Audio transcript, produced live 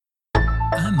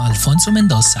I'm Alfonso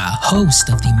Mendoza, host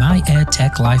of the My Ed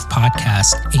Tech Life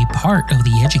podcast, a part of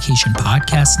the Education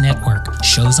Podcast Network.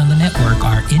 Shows on the network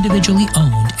are individually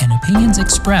owned and opinions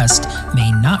expressed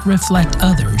may not reflect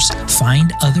others.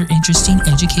 Find other interesting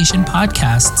education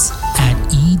podcasts at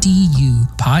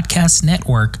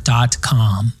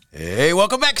edupodcastnetwork.com. Hey,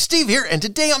 welcome back. Steve here, and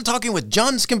today I'm talking with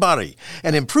John Scimbari,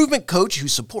 an improvement coach who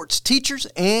supports teachers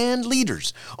and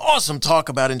leaders. Awesome talk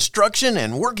about instruction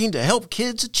and working to help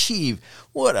kids achieve.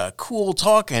 What a cool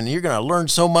talk, and you're going to learn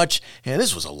so much, and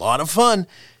this was a lot of fun.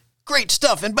 Great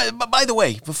stuff. And by the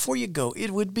way, before you go,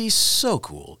 it would be so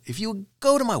cool if you would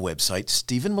go to my website,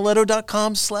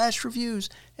 stephenmiletto.com/reviews,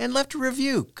 and left a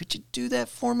review. Could you do that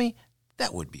for me?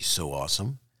 That would be so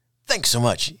awesome. Thanks so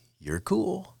much. You're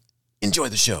cool. Enjoy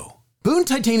the show. Boone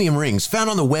Titanium Rings, found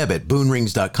on the web at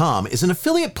boonrings.com, is an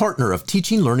affiliate partner of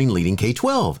Teaching, Learning, Leading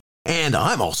K-12. And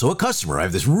I'm also a customer. I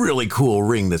have this really cool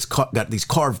ring that's got these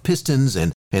carved pistons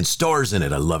and stars in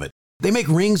it. I love it. They make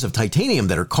rings of titanium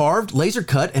that are carved, laser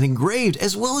cut, and engraved,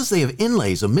 as well as they have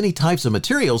inlays of many types of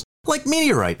materials like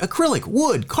meteorite, acrylic,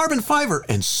 wood, carbon fiber,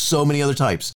 and so many other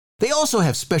types. They also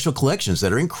have special collections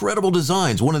that are incredible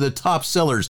designs. One of the top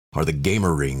sellers are the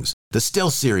Gamer Rings, the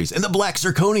Stealth Series, and the Black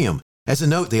Zirconium. As a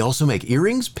note, they also make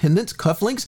earrings, pendants,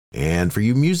 cufflinks, and for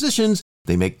you musicians,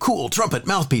 they make cool trumpet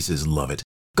mouthpieces. Love it.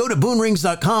 Go to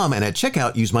boonrings.com and at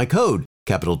checkout use my code,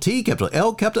 capital T, capital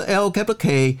L, capital L, capital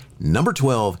K, number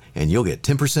 12, and you'll get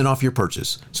 10% off your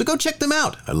purchase. So go check them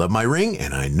out. I love my ring,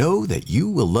 and I know that you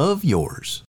will love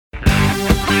yours.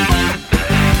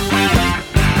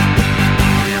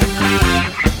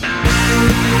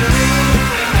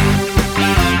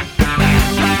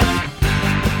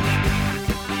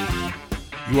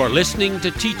 You are listening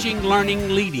to Teaching,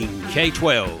 Learning, Leading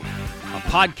K-12, a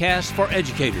podcast for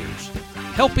educators,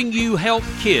 helping you help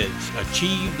kids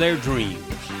achieve their dreams.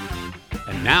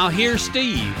 And now here's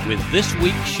Steve with this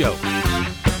week's show.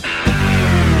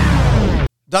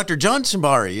 Dr. John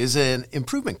Scimbari is an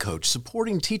improvement coach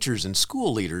supporting teachers and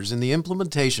school leaders in the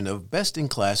implementation of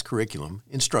best-in-class curriculum,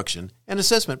 instruction, and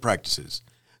assessment practices.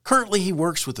 Currently, he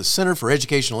works with the Center for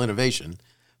Educational Innovation,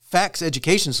 FACS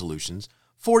Education Solutions,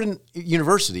 Fordham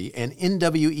University, and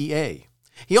NWEA.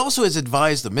 He also has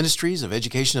advised the Ministries of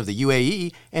Education of the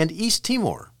UAE and East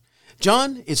Timor.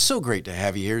 John, it's so great to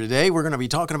have you here today. We're going to be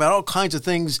talking about all kinds of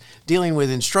things dealing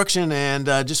with instruction, and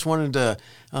just wanted to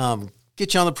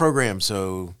get you on the program.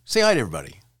 So say hi to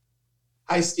everybody.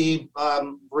 Hi, Steve.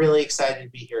 I'm really excited to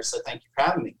be here, so thank you for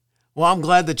having me. Well, I'm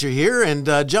glad that you're here. And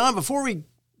John, before we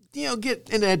get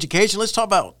into education, let's talk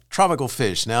about tropical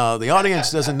fish. Now, the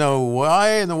audience doesn't know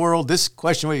why in the world this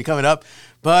question would be coming up,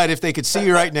 but if they could see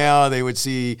you right now, they would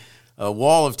see a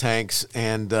wall of tanks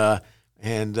and a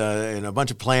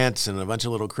bunch of plants and a bunch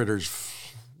of little critters,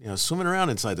 swimming around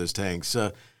inside those tanks.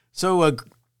 So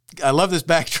I love this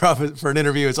backdrop for an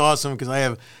interview. It's awesome because I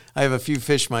have a few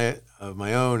fish of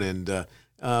my own, and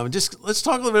just let's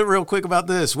talk a little bit real quick about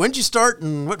this. When did you start,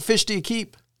 and what fish do you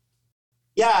keep?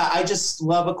 Yeah, I just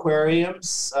love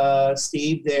aquariums,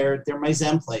 Steve. They're my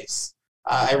zen place.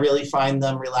 I really find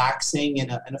them relaxing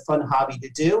and a fun hobby to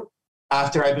do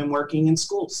after I've been working in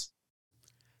schools.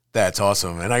 That's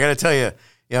awesome. And I got to tell you,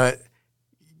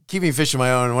 keeping fish of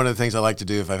my own, one of the things I like to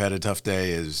do if I've had a tough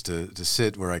day is to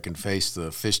sit where I can face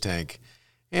the fish tank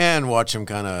and watch them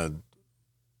kind of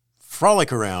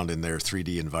frolic around in their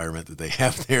 3D environment that they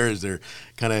have there as they're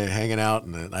kind of hanging out.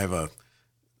 And I have a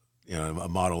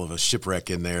model of a shipwreck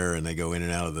in there, and they go in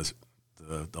and out of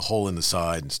the hole in the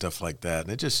side and stuff like that.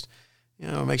 And it just,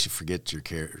 makes you forget your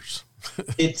cares.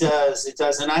 It does.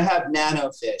 And I have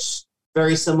nano fish,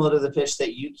 very similar to the fish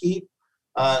that you keep.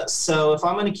 So if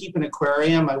I'm going to keep an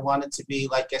aquarium, I want it to be,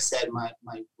 like I said, my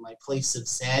place of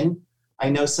zen. I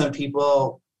know some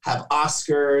people have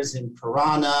Oscars and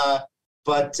piranha,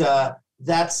 but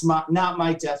that's not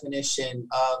my definition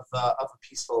of a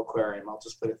peaceful aquarium. I'll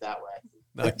just put it that way.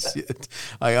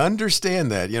 I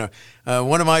understand that.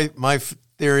 One of my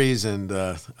theories and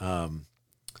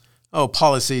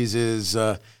policies is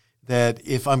that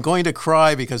if I'm going to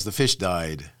cry because the fish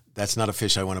died, that's not a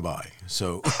fish I want to buy.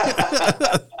 So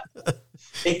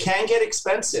it can get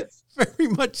expensive. Very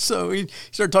much so. You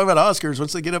start talking about Oscars,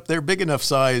 once they get up there big enough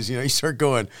size, you start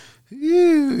going,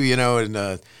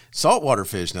 and saltwater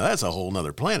fish. Now that's a whole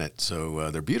nother planet.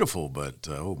 So they're beautiful, but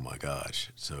oh my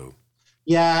gosh. So.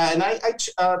 Yeah, and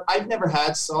I've never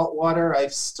had saltwater.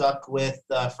 I've stuck with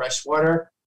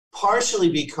freshwater, partially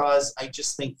because I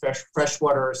just think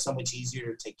freshwater is so much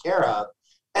easier to take care of.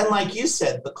 And like you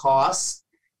said, the cost,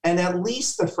 and at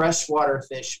least the freshwater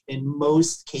fish in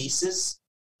most cases,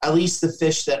 at least the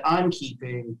fish that I'm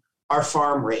keeping, are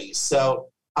farm raised. So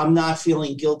I'm not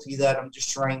feeling guilty that I'm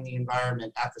destroying the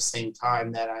environment at the same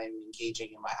time that I'm engaging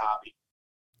in my hobby.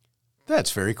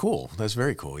 That's very cool. That's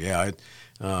very cool. Yeah.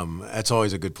 That's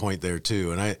always a good point there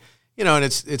too. And and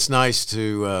it's nice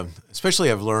to,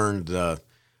 especially I've learned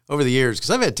over the years,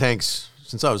 because I've had tanks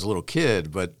since I was a little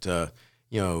kid, but,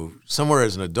 somewhere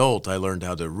as an adult, I learned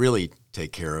how to really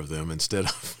take care of them instead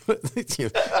of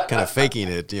kind of faking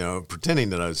it,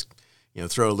 pretending that I was,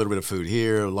 throw a little bit of food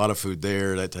here, a lot of food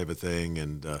there, that type of thing.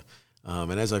 And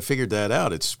as I figured that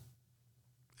out, it's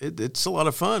a lot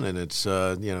of fun. And it's,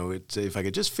 if I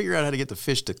could just figure out how to get the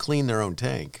fish to clean their own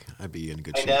tank, I'd be in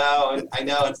good shape. I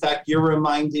know. In fact, you're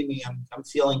reminding me, I'm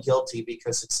feeling guilty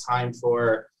because it's time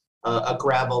for a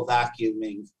gravel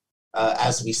vacuuming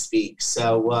as we speak.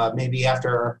 So maybe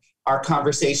after our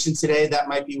conversation today, that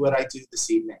might be what I do this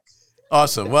evening.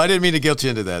 Awesome. Well, I didn't mean to guilt you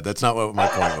into that. That's not what my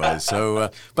point was. So,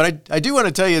 but I do want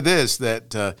to tell you this,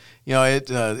 that,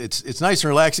 it's nice and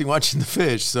relaxing watching the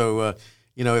fish. So,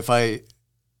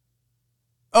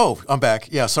 I'm back.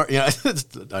 Yeah. Sorry. Yeah.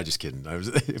 I'm just kidding.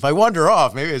 If I wander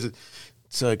off, maybe it's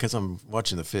because I'm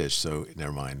watching the fish. So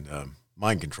never mind.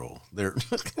 Mind control. There.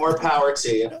 More power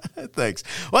to you. Thanks.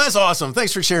 Well, that's awesome.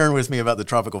 Thanks for sharing with me about the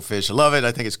tropical fish. I love it.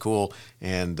 I think it's cool.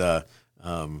 And,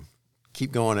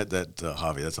 keep going at that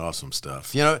hobby. That's awesome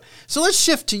stuff. So let's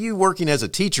shift to you working as a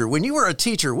teacher. When you were a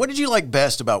teacher, what did you like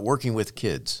best about working with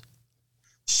kids?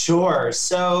 Sure.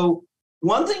 So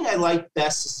one thing I like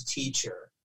best as a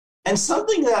teacher, and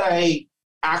something that I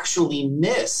actually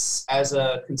miss as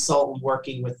a consultant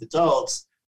working with adults,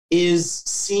 is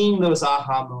seeing those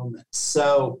aha moments.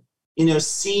 So,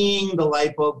 seeing the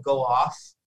light bulb go off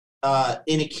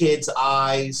in a kid's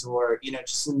eyes, or,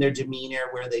 just in their demeanor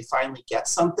where they finally get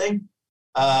something.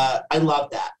 I love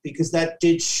that, because that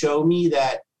did show me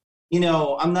that,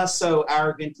 I'm not so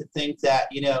arrogant to think that,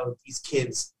 these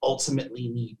kids ultimately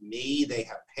need me. They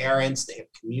have parents, they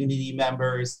have community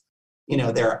members,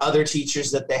 there are other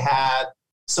teachers that they have.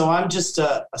 So I'm just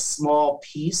a small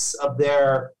piece of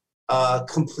their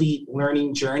complete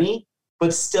learning journey.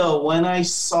 But still, when I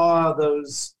saw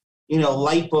those,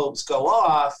 light bulbs go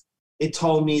off, it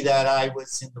told me that I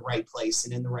was in the right place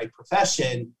and in the right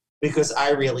profession, because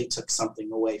I really took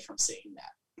something away from seeing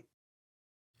that.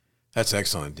 That's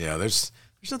excellent. Yeah, there's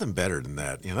nothing better than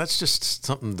that. That's just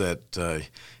something that,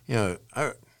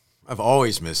 I've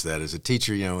always missed that as a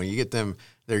teacher. When you get them,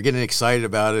 they're getting excited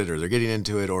about it, or they're getting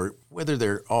into it, or whether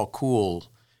they're all cool,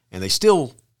 and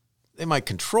they might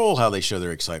control how they show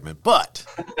their excitement, but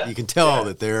you can tell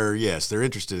that they're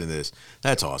interested in this.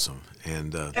 That's awesome.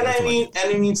 And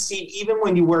I mean, Steve, even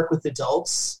when you work with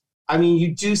adults,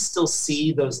 you do still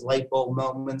see those light bulb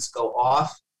moments go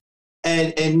off,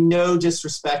 and no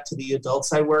disrespect to the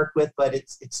adults I work with, but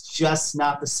it's just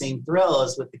not the same thrill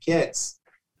as with the kids.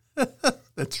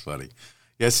 That's funny.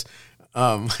 Yes.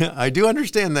 I do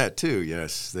understand that too.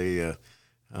 Yes. They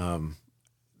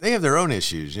have their own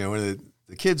issues, when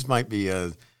the kids might be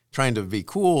trying to be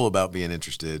cool about being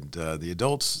interested. The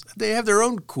adults, they have their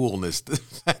own coolness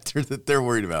factor that they're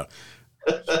worried about.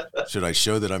 Should I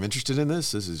show that I'm interested in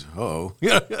this? This is, oh,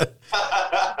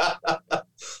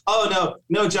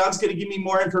 no, John's going to give me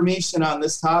more information on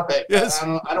this topic. Yes.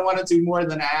 I don't want to do more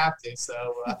than I have to.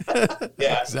 So,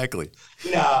 yeah. Exactly.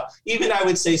 Even I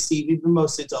would say, Steve, even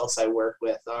most adults I work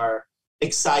with are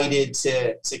excited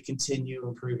to continue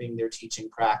improving their teaching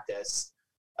practice.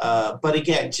 But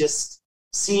again, just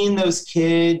seeing those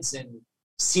kids and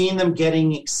seeing them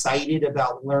getting excited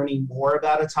about learning more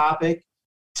about a topic,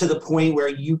 to the point where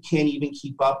you can't even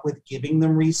keep up with giving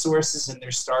them resources, and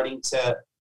they're starting to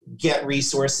get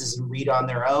resources and read on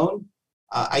their own.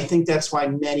 I think that's why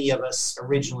many of us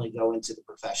originally go into the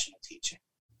profession of teaching.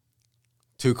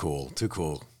 Too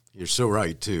cool. You're so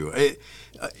right, too.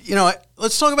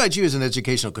 Let's talk about you as an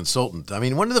educational consultant.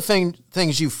 One of the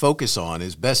things you focus on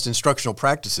is best instructional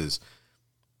practices.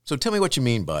 So tell me what you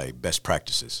mean by best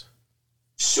practices.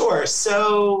 Sure.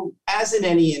 So as in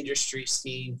any industry,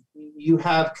 Steve, you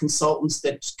have consultants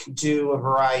that can do a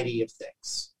variety of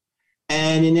things.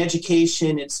 And in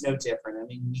education, it's no different.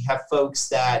 We have folks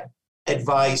that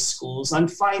advise schools on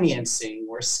financing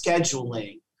or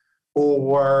scheduling,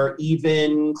 or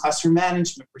even classroom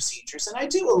management procedures. And I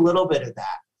do a little bit of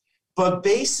that. But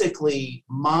basically,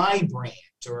 my brand,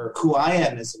 or who I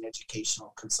am as an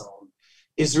educational consultant,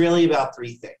 is really about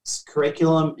three things: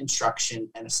 curriculum, instruction,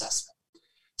 and assessment.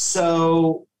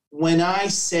 So when I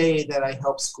say that I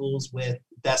help schools with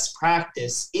best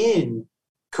practice in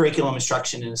curriculum,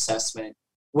 instruction, and assessment,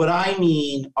 what I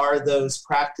mean are those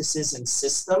practices and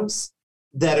systems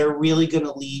that are really going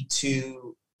to lead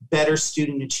to better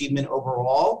student achievement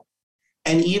overall,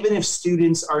 And even if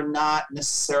students are not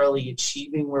necessarily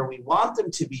achieving where we want them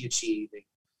to be achieving,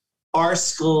 our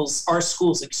schools,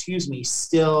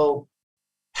 still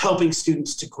helping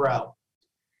students to grow.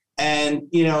 And,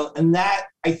 and that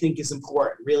I think is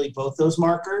important, really, both those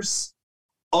markers.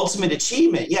 Ultimate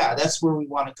achievement, yeah, that's where we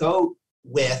want to go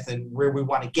with and where we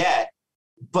want to get.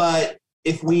 But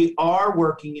if we are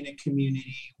working in a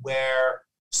community where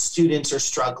students are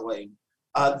struggling,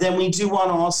 then we do want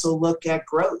to also look at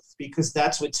growth, because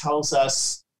that's what tells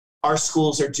us our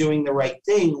schools are doing the right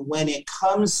thing when it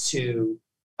comes to,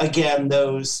 again,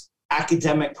 those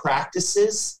academic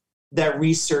practices that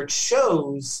research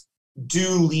shows do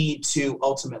lead to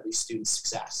ultimately student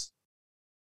success.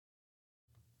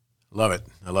 Love it.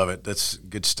 I love it. That's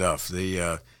good stuff.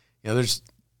 There's,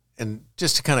 and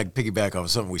just to kind of piggyback off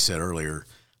of something we said earlier,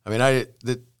 I mean,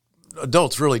 the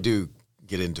adults really do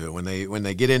get into it when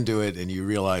they get into it, and you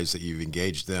realize that you've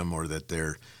engaged them, or that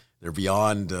they're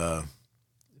beyond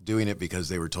doing it because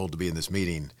they were told to be in this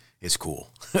meeting. It's cool.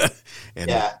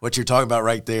 And what you're talking about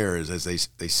right there is, as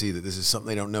they see that this is something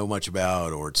they don't know much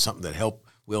about, or it's something that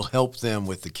will help them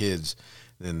with the kids,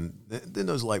 then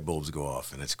those light bulbs go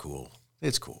off, and it's cool.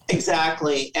 It's cool.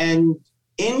 Exactly. And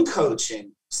in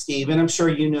coaching, Steve, and I'm sure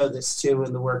you know this too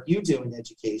in the work you do in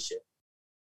education,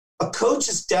 a coach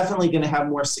is definitely going to have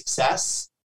more success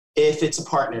if it's a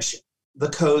partnership, the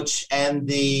coach and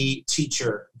the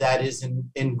teacher that is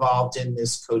involved in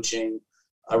this coaching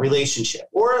relationship,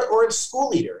 or a school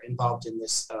leader involved in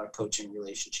this coaching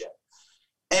relationship.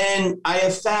 And I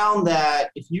have found that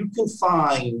if you can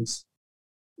find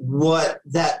what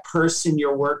that person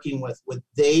you're working with, what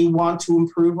they want to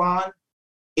improve on,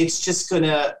 it's just going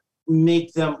to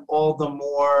make them all the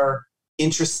more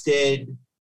interested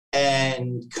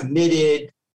and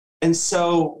committed. And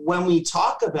so when we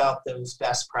talk about those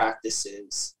best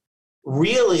practices,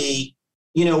 really,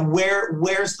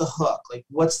 where's the hook? Like,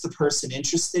 what's the person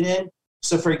interested in?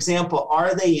 So, for example,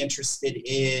 are they interested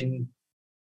in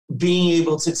being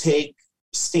able to take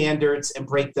standards and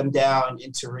break them down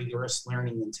into rigorous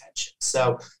learning intentions?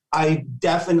 So I've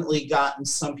definitely gotten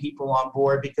some people on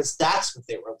board because that's what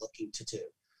they were looking to do.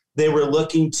 They were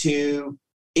looking to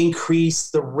increase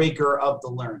the rigor of the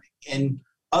learning. And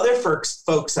other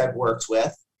folks I've worked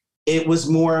with, it was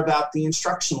more about the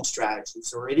instructional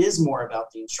strategies, or it is more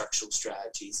about the instructional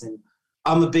strategies. And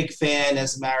I'm a big fan,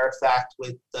 as a matter of fact,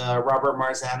 with Robert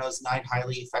Marzano's 9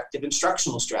 highly effective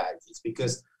instructional strategies,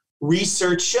 because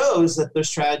research shows that those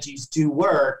strategies do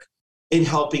work in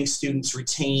helping students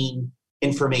retain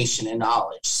information and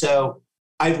knowledge. So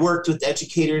I've worked with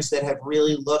educators that have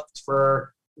really looked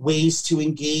for ways to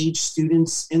engage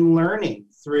students in learning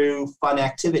through fun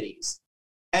activities.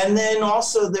 And then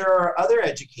also there are other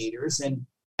educators, and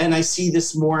I see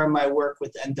this more in my work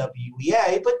with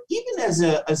NWEA, but even as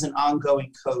an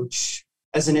ongoing coach,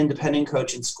 as an independent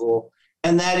coach in school,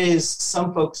 and that is,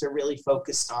 some folks are really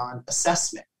focused on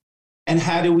assessment. And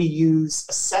how do we use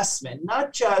assessment,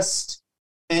 not just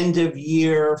end of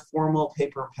year formal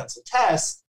paper and pencil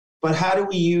tests, but how do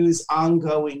we use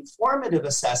ongoing formative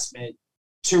assessment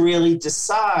to really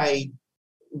decide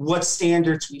what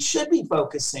standards we should be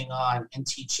focusing on and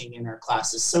teaching in our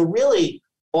classes? So really,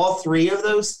 all three of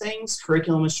those things,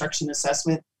 curriculum, instruction,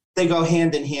 assessment, they go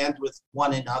hand in hand with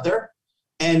one another.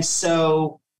 And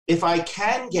so if I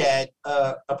can get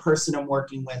a person I'm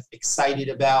working with excited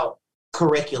about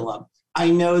curriculum, I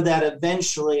know that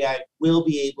eventually I will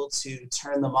be able to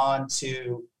turn them on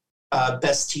to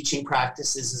best teaching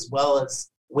practices, as well as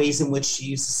ways in which to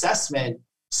use assessment,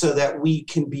 so that we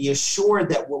can be assured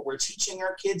that what we're teaching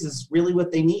our kids is really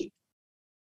what they need.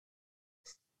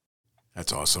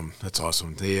 That's awesome. That's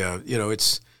awesome.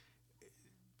 It's,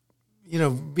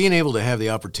 being able to have the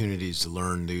opportunities to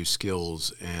learn new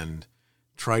skills and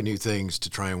try new things to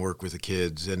try and work with the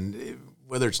kids, and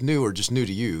whether it's new or just new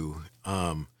to you,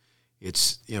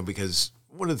 it's, because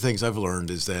one of the things I've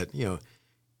learned is that,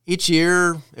 each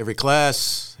year, every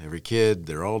class, every kid,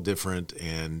 they're all different.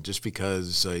 And just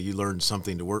because you learned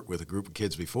something to work with a group of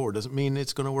kids before doesn't mean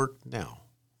it's going to work now.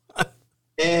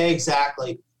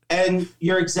 Exactly. And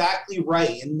you're exactly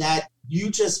right in that you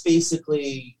just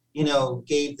basically,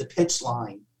 gave the pitch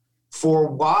line for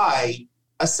why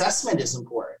assessment is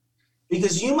important.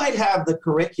 Because you might have the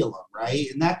curriculum, right?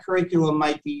 And that curriculum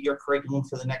might be your curriculum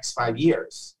for the next 5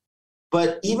 years.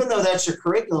 But even though that's your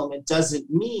curriculum, it doesn't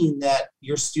mean that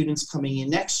your students coming in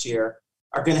next year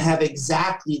are going to have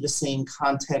exactly the same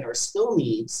content or skill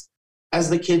needs as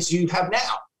the kids you have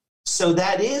now. So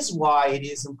that is why it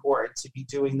is important to be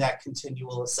doing that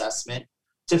continual assessment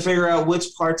to figure out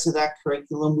which parts of that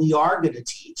curriculum we are going to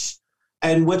teach.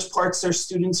 and which parts their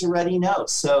students already know.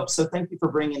 So thank you for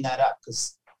bringing that up,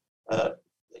 because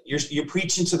you're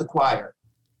preaching to the choir.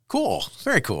 Cool.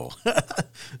 Very cool.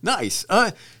 Nice.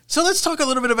 So let's talk a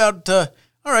little bit about, all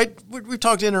right, we've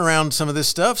talked in and around some of this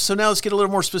stuff. So now let's get a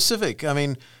little more specific. I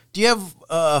mean, do you have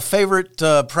a favorite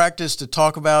practice to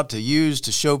talk about, to use,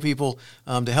 to show people,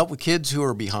 to help with kids who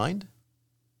are behind?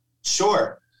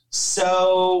 Sure.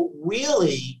 So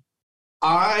really,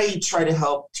 I try to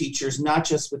help teachers, not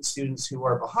just with students who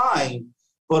are behind,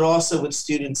 but also with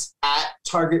students at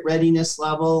target readiness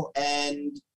level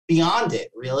and beyond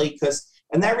it, really,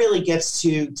 and that really gets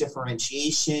to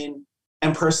differentiation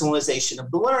and personalization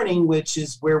of the learning, which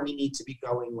is where we need to be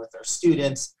going with our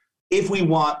students if we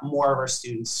want more of our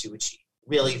students to achieve.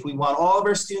 Really, if we want all of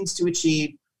our students to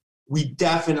achieve, we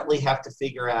definitely have to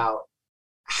figure out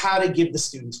how to give the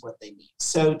students what they need.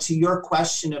 So to your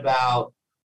question about,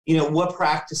 what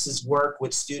practices work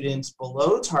with students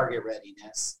below target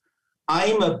readiness,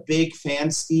 I'm a big fan,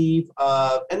 Steve,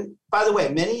 and by the way,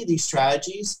 many of these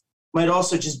strategies might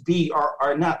also just be, are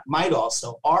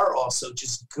also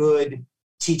just good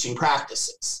teaching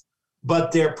practices,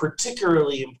 but they're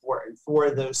particularly important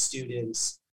for those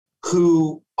students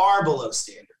who are below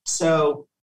standard. So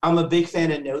I'm a big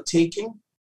fan of note-taking,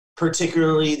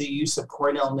 particularly the use of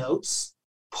Cornell Notes,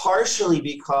 partially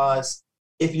because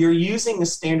if you're using a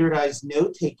standardized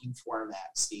note-taking format,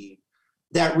 Steve,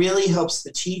 that really helps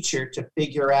the teacher to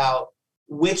figure out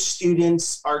which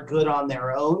students are good on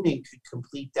their own and could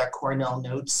complete that Cornell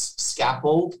Notes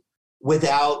scaffold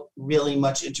without really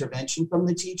much intervention from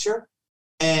the teacher,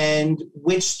 and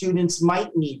which students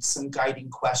might need some guiding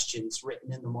questions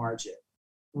written in the margin,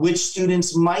 which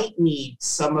students might need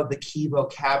some of the key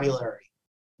vocabulary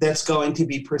that's going to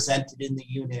be presented in the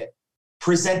unit,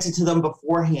 presented to them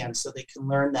beforehand so they can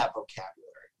learn that vocabulary.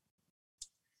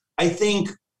 I think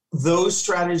those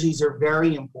strategies are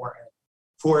very important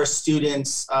for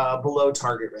students below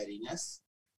target readiness.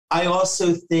 I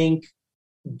also think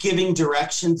giving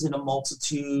directions in a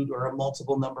multitude or a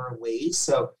multiple number of ways.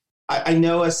 So I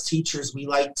know as teachers, we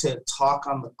like to talk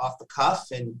off the cuff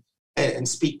and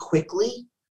speak quickly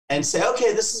and say,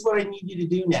 okay, this is what I need you to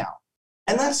do now.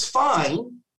 And that's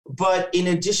fine. But in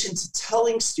addition to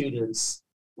telling students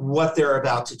what they're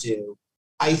about to do,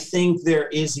 I think there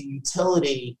is a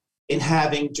utility in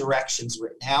having directions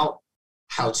written out,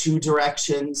 how-to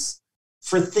directions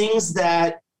for things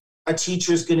that a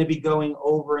teacher is going to be going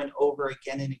over and over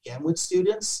again and again with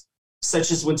students,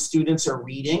 such as when students are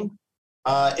reading.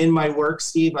 In my work,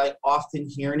 Steve, I often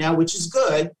hear now, which is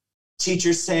good,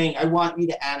 teachers saying, I want you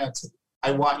to annotate.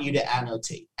 I want you to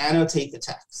annotate the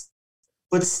text.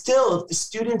 But still, if the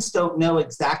students don't know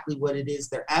exactly what it is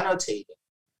they're annotating,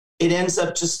 it ends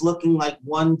up just looking like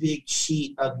one big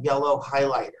sheet of yellow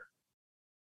highlighter,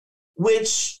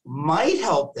 which might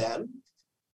help them.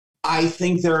 I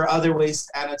think there are other ways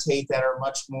to annotate that are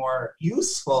much more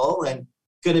useful and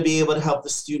going to be able to help the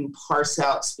student parse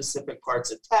out specific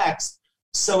parts of text.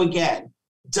 So again,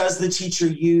 does the teacher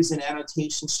use an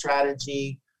annotation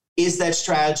strategy? Is that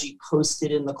strategy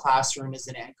posted in the classroom as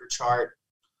an anchor chart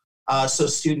so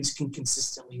students can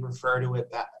consistently refer to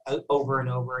it over and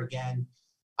over again?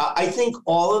 I think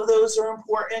all of those are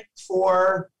important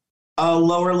for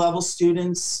lower level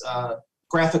students,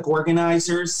 graphic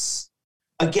organizers.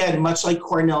 Again, much like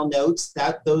Cornell Notes,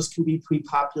 those can be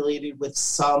pre-populated with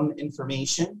some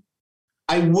information.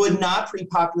 I would not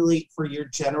pre-populate for your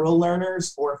general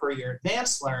learners or for your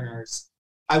advanced learners.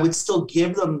 I would still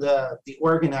give them the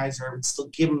organizer. I would still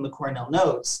give them the Cornell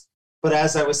Notes. But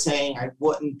as I was saying, I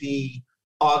wouldn't be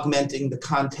augmenting the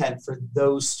content for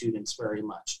those students very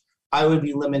much. I would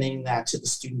be limiting that to the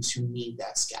students who need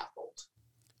that scaffold.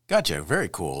 Gotcha. Very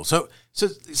cool. So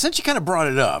since you kind of brought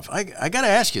it up, I got to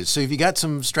ask you, so have you got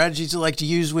some strategies you like to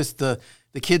use with the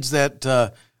kids that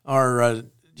are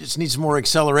just need some more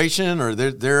acceleration, or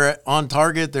they're on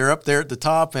target, they're up there at the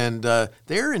top, and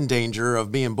they're in danger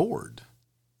of being bored?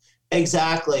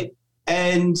 Exactly.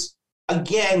 And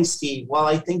again, Steve, while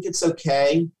I think it's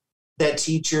okay that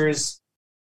teachers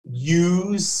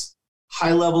use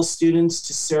high-level students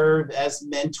to serve as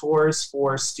mentors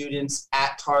for students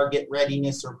at target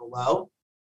readiness or below,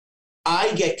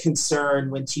 I get concerned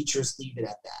when teachers leave it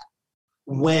at that.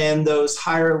 When those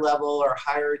higher level or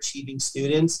higher achieving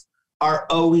students are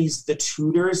always the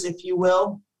tutors, if you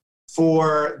will,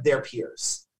 for their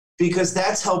peers, because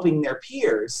that's helping their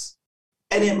peers.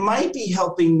 And it might be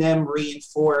helping them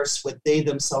reinforce what they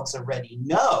themselves already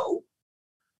know,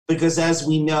 because as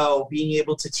we know, being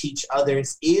able to teach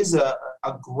others is a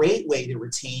great way to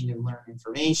retain and learn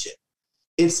information.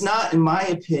 It's not, in my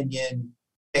opinion,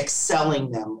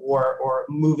 excelling them or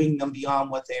moving them beyond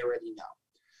what they already know.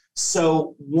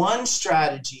 So one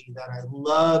strategy that I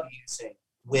love using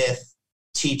with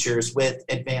teachers, with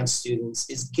advanced students,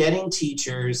 is getting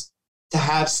teachers to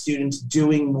have students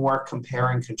doing more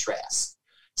compare and contrast.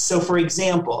 So for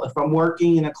example, if I'm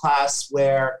working in a class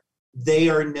where they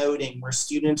are noting, where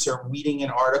students are reading an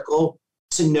article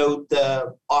to note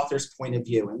the author's point of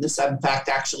view, and this in fact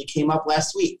actually came up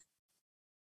last week,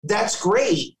 that's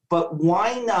great, but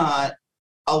why not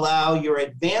allow your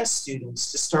advanced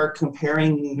students to start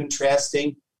comparing and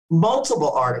contrasting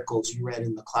multiple articles you read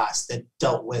in the class that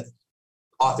dealt with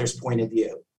author's point of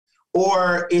view?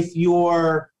 Or if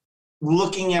you're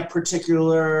looking at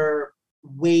particular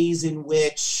ways in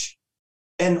which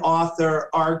an author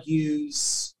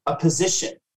argues a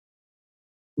position,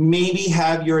 maybe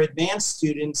have your advanced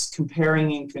students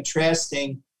comparing and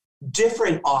contrasting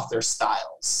different author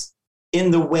styles in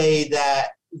the way that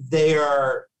they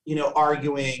are,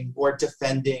 arguing or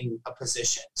defending a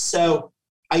position. So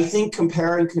I think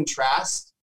compare and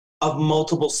contrast of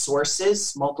multiple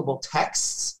sources, multiple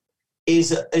texts,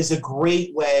 is a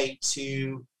great way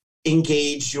to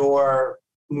engage your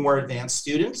more advanced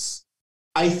students.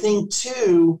 I think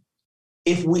too,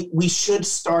 if we should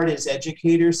start as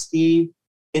educators, Steve,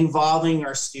 involving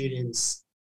our students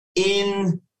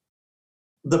in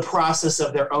the process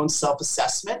of their own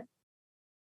self-assessment,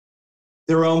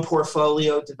 their own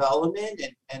portfolio development,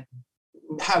 and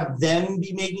have them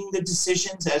be making the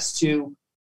decisions as to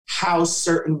how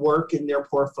certain work in their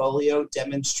portfolio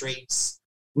demonstrates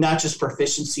not just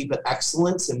proficiency, but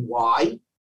excellence, and why.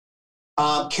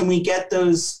 Can we get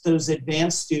those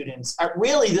advanced students,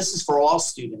 really this is for all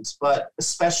students, but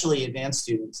especially advanced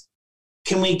students,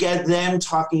 can we get them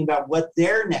talking about what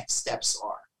their next steps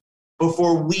are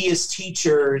before we as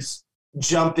teachers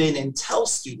jump in and tell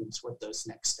students what those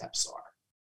next steps are?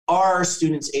 Are our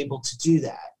students able to do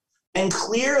that? And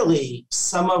clearly,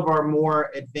 some of our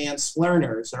more advanced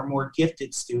learners, our more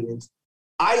gifted students,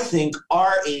 I think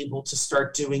are able to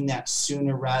start doing that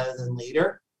sooner rather than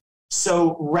later.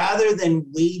 So rather than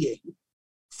waiting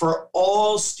for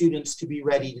all students to be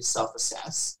ready to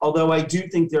self-assess, although I do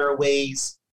think there are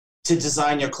ways to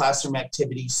design your classroom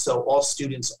activities so all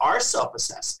students are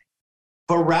self-assessing,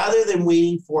 but rather than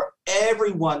waiting for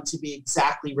everyone to be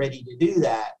exactly ready to do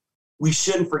that, we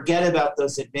shouldn't forget about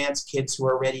those advanced kids who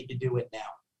are ready to do it now.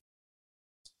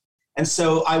 And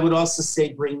so I would also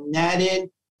say bring that in,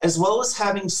 as well as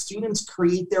having students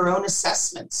create their own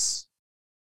assessments.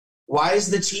 Why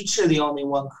is the teacher the only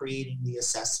one creating the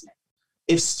assessment?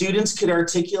 If students could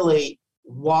articulate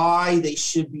why they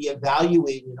should be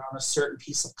evaluated on a certain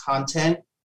piece of content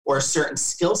or a certain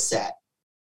skill set,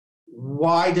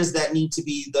 why does that need to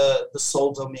be the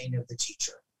sole domain of the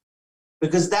teacher?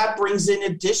 Because that brings in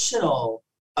additional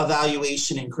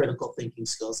evaluation and critical thinking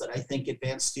skills that I think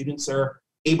advanced students are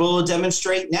able to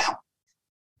demonstrate now.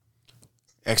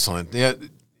 Excellent. Yeah,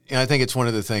 I think it's one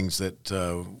of the things that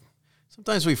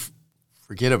sometimes we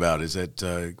forget about is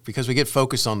that because we get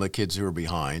focused on the kids who are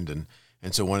behind,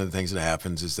 and so one of the things that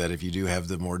happens is that if you do have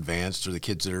the more advanced or the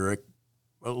kids that are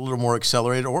a little more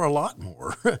accelerated or a lot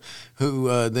more,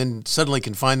 who then suddenly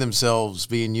can find themselves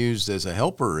being used as a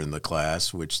helper in the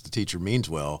class, which the teacher means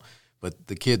well, but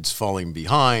the kid's falling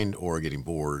behind or getting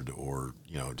bored or,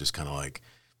 just kind of like,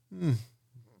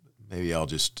 maybe I'll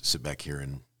just sit back here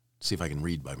and see if I can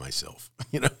read by myself,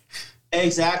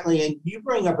 Exactly. And you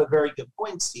bring up a very good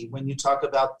point, Steve, when you talk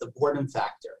about the boredom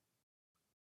factor.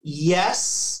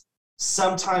 Yes,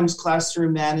 sometimes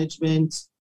classroom management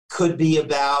could be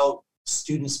about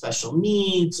student special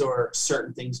needs or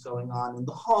certain things going on in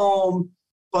the home.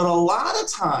 But a lot of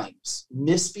times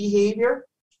misbehavior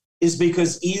is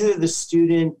because either the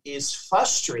student is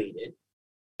frustrated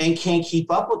and can't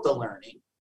keep up with the learning,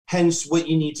 hence what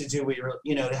you need to do with your,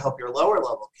 to help your lower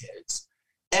level kids,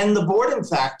 and the boredom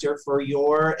factor for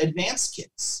your advanced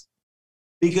kids.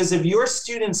 Because if your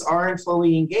students aren't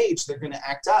fully engaged, they're going to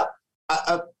act up.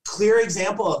 A clear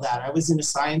example of that, I was in a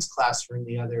science classroom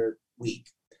the other week,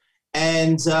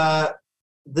 and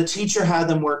the teacher had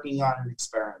them working on an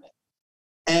experiment.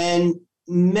 And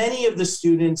many of the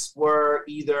students were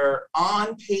either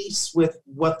on pace with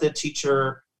what the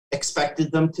teacher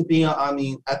expected them to be,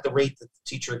 at the rate that the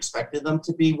teacher expected them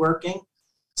to be working.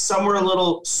 Some were a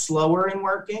little slower in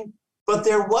working, but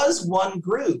there was one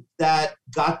group that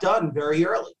got done very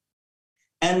early.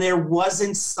 And there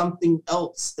wasn't something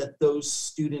else that those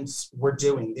students were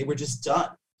doing. They were just done.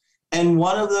 And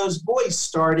one of those boys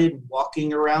started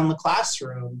walking around the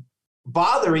classroom,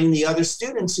 bothering the other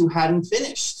students who hadn't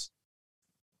finished.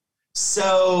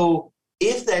 So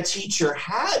if that teacher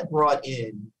had brought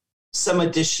in some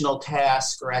additional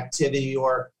task or activity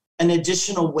or an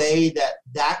additional way that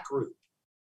that group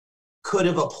could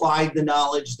have applied the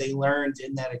knowledge they learned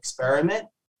in that experiment,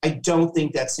 I don't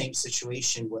think that same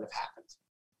situation would have happened.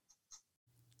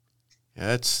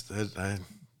 Yeah,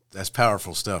 that's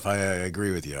powerful stuff. I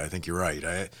agree with you. I think you're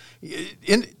right.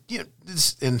 And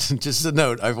just a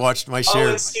note, I've watched my share.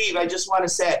 Oh, and Steve, I just want to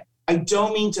say, I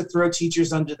don't mean to throw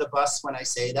teachers under the bus when I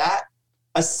say that.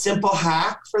 A simple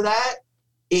hack for that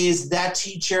is that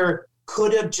teacher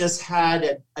could have just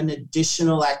had an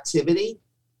additional activity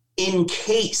in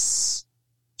case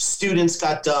students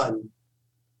got done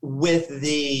with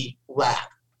the lab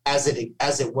as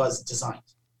it was designed.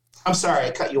 I'm sorry,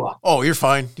 I cut you off. Oh, you're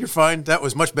fine. You're fine. That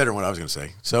was much better than what I was going to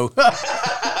say. So,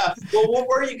 well, what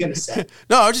were you going to say?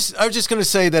 No, I was just going to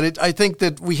say that I think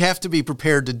that we have to be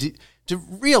prepared to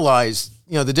realize,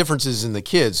 the differences in the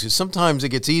kids, because sometimes it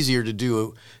gets easier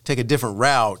to take a different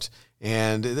route,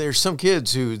 and there's some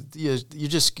kids who you're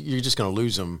just going to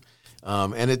lose them,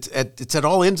 and it's at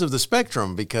all ends of the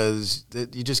spectrum, because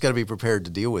you just got to be prepared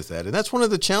to deal with that, and that's one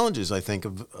of the challenges I think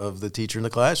of the teacher in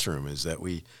the classroom, is that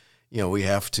we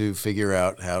have to figure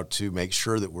out how to make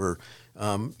sure that we're,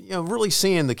 really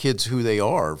seeing the kids who they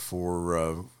are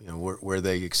for, where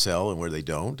they excel and where they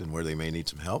don't, and where they may need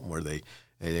some help and where they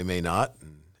may not.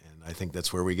 And I think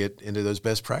that's where we get into those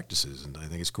best practices. And I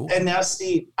think it's cool. And now,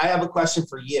 Steve, I have a question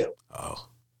for you. Oh.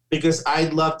 Because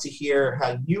I'd love to hear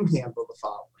how you handle the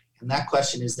following. And that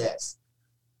question is this: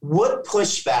 what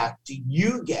pushback do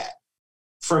you get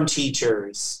from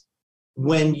teachers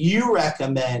when you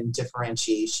recommend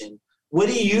differentiation? What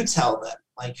do you tell them?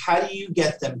 Like, how do you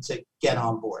get them to get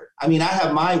on board? I mean, I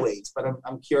have my ways, but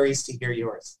I'm curious to hear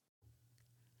yours.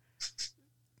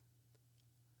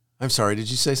 I'm sorry, did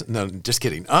you say something? No, just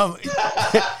kidding.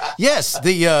 Yes,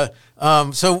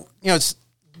 so, it's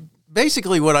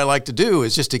basically what I like to do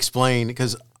is just explain,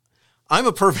 because I'm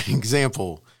a perfect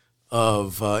example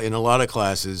of, in a lot of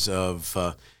classes of,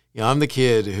 I'm the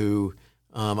kid who,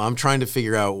 I'm trying to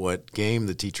figure out what game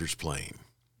the teacher's playing.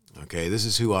 Okay, this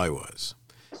is who I was.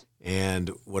 And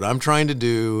what I'm trying to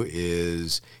do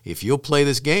is, if you'll play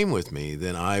this game with me,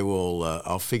 then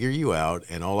I'll figure you out,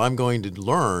 and all I'm going to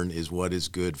learn is what is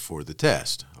good for the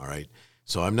test. All right.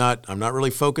 So I'm not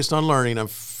really focused on learning. I'm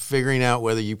figuring out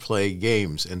whether you play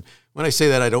games. And when I say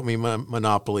that, I don't mean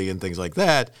Monopoly and things like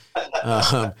that.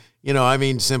 I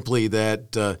mean simply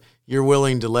that you're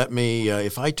willing to let me,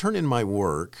 if I turn in my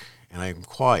work and I'm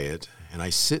quiet and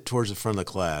I sit towards the front of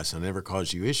the class and never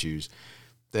cause you issues,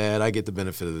 that I get the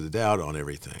benefit of the doubt on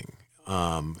everything.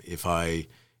 If I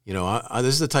this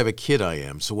is the type of kid I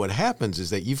am. So what happens is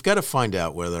that you've got to find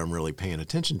out whether I'm really paying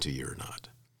attention to you or not.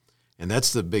 And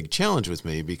that's the big challenge with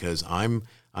me, because I'm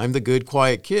the good,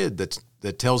 quiet kid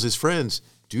that tells his friends,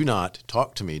 do not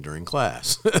talk to me during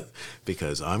class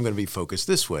because I'm going to be focused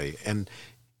this way. And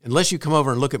unless you come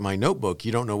over and look at my notebook,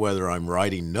 you don't know whether I'm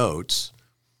writing notes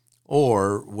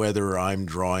or whether I'm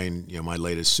drawing, my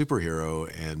latest superhero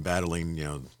and battling,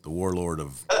 the warlord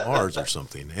of Mars or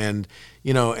something. And,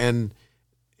 and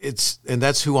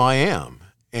that's who I am.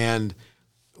 And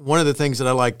one of the things that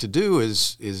I like to do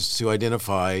is to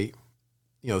identify,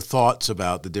 thoughts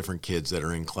about the different kids that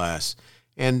are in class,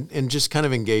 and just kind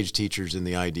of engage teachers in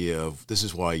the idea of, this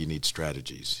is why you need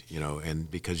strategies, and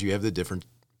because you have the different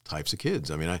types of kids.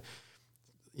 I mean,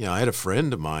 I had a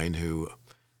friend of mine who,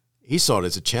 he saw it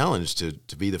as a challenge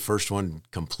to be the first one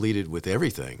completed with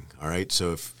everything. All right.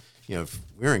 So if we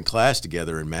were in class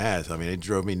together in math, I mean, it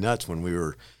drove me nuts when we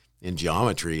were in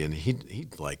geometry, and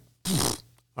he'd like,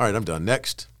 all right, I'm done,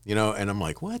 next, and I'm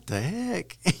like, what the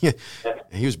heck? And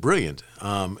he was brilliant.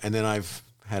 And then I've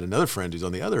had another friend who's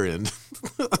on the other end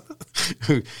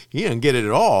who he didn't get it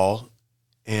at all.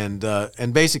 And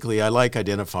basically I like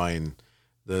identifying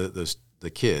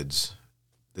the kids,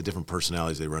 the different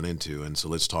personalities they run into. And so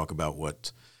let's talk about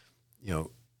what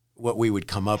we would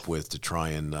come up with to try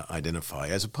and identify,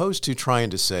 as opposed to trying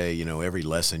to say, every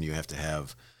lesson you have to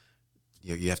have,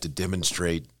 you have to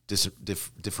demonstrate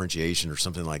differentiation or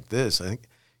something like this. I think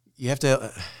you have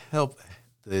to help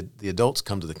the adults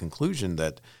come to the conclusion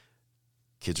that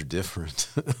kids are different.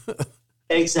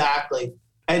 Exactly.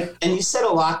 And you said a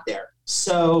lot there.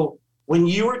 So when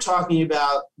you were talking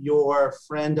about your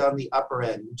friend on the upper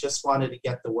end who just wanted to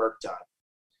get the work done,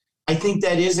 I think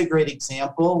that is a great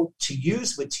example to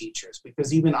use with teachers,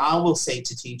 because even I will say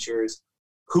to teachers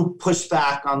who push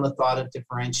back on the thought of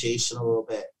differentiation a little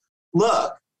bit,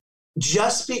 look,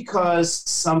 just because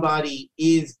somebody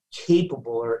is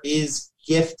capable or is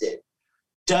gifted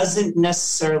doesn't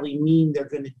necessarily mean they're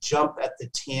going to jump at the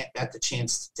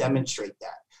chance to demonstrate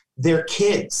that. They're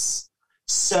kids.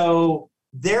 So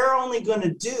they're only going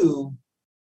to do,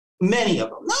 many of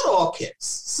them, not all kids.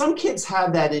 Some kids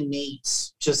have that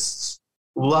innate just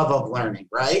love of learning,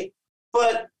 right?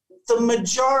 But the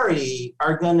majority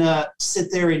are going to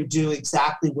sit there and do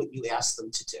exactly what you ask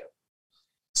them to do.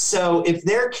 So if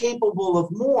they're capable of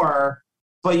more,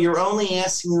 but you're only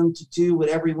asking them to do what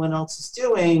everyone else is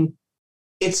doing,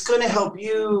 it's going to help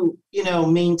you,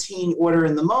 maintain order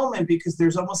in the moment, because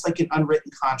there's almost like an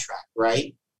unwritten contract,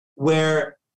 right?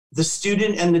 Where the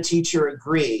student and the teacher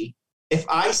agree, if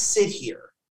I sit here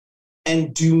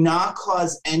and do not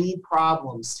cause any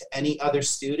problems to any other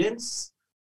students,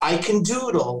 I can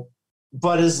doodle,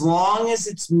 but as long as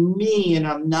it's me and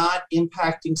I'm not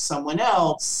impacting someone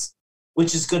else,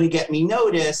 which is going to get me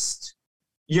noticed,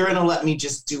 you're going to let me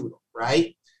just doodle,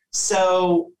 right?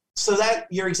 So that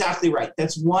you're exactly right.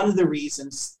 That's one of the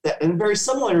reasons that, and very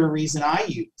similar to a reason I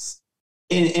use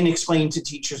in explaining to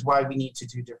teachers why we need to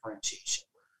do differentiation.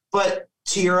 But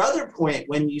to your other point,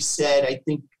 when you said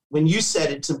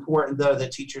it's important, though,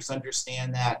 that teachers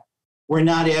understand that we're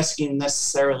not asking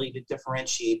necessarily to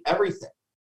differentiate everything.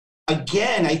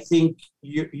 Again, I think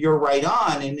you're right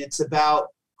on, and it's about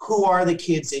who are the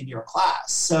kids in your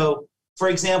class. So, for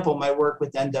example, my work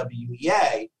with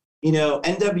NWEA,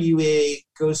 NWEA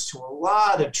goes to a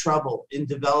lot of trouble in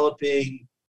developing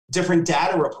different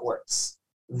data reports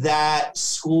that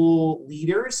school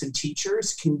leaders and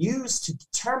teachers can use to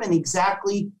determine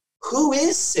exactly who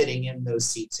is sitting in those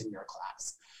seats in your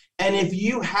class. And if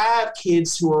you have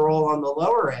kids who are all on the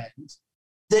lower end,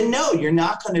 then no, you're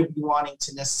not going to be wanting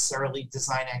to necessarily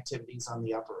design activities on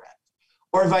the upper end.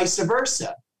 Or vice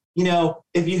versa.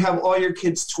 If you have all your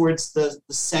kids towards the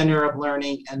center of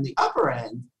learning and the upper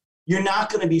end, you're not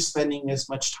going to be spending as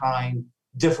much time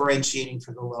differentiating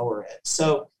for the lower end.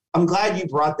 So I'm glad you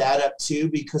brought that up too,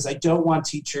 because I don't want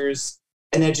teachers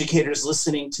and educators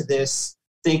listening to this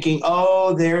thinking,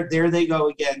 oh, there they go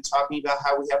again, talking about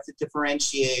how we have to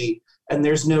differentiate and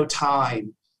there's no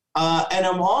time. And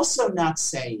I'm also not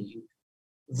saying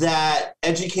that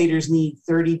educators need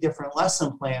 30 different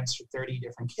lesson plans for 30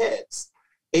 different kids.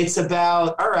 It's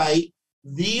about, all right,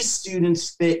 these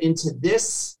students fit into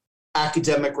this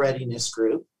academic readiness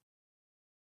group.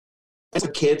 The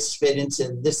kids fit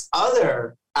into this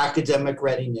other academic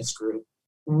readiness group.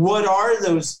 What are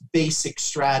those basic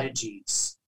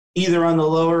strategies, either on the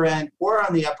lower end or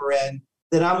on the upper end,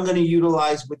 that I'm going to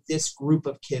utilize with this group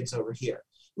of kids over here?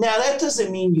 Now, that doesn't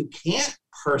mean you can't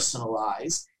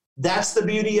personalize. That's the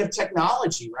beauty of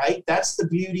technology, right? That's the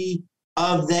beauty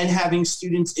of then having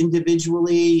students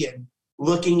individually and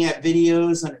looking at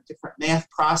videos on a different math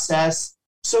process.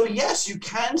 So yes, you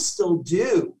can still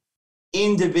do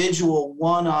individual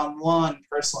one-on-one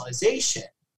personalization,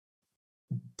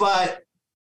 but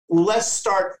let's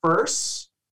start first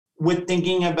with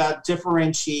thinking about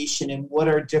differentiation and what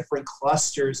our different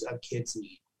clusters of kids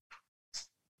need.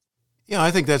 Yeah,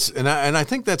 I think I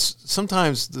think that's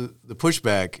sometimes the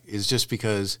pushback is just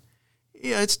because,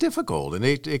 it's difficult and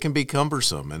it can be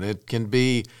cumbersome, and it can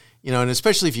be, and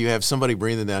especially if you have somebody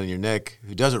breathing down your neck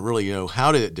who doesn't really know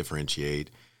how to differentiate,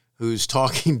 who's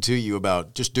talking to you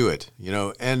about just do it,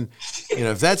 and,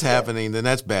 if that's happening, then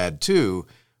that's bad too.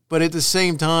 But at the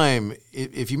same time,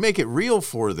 if you make it real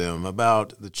for them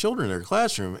about the children in their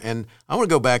classroom, and I want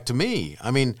to go back to me.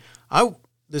 I mean, I'm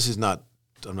not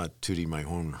tooting my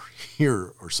horn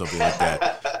here or something like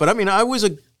that. But I mean, I was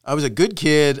a good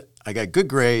kid. I got good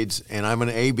grades, and I'm an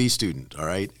A/B student. All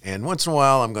right. And once in a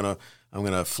while, I'm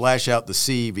gonna flash out the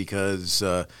C because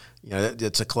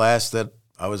it's a class that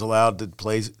I was allowed to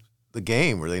play the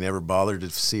game where they never bothered to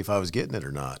see if I was getting it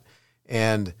or not.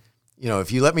 And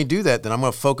if you let me do that, then I'm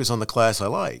going to focus on the class I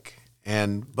like.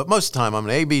 But most of the time, I'm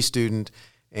an A/B student.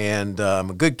 And I'm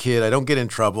a good kid. I don't get in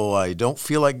trouble. I don't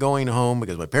feel like going home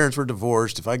because my parents were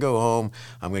divorced. If I go home,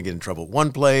 I'm going to get in trouble at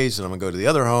one place, and I'm going to go to the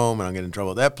other home, and I'm going to get in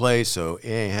trouble at that place. So it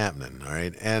ain't happening, all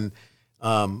right? And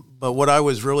but what I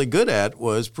was really good at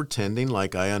was pretending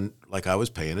like I was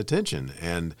paying attention.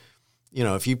 And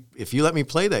if you let me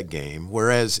play that game,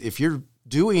 whereas if you're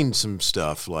doing some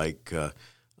stuff like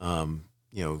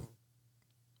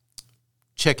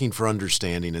checking for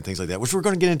understanding and things like that, which we're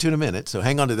going to get into in a minute, so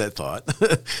hang on to that thought.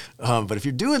 But if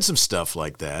you're doing some stuff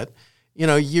like that,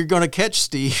 you're going to catch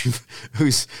Steve,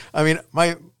 who's, one of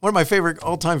my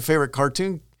all-time favorite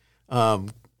cartoon,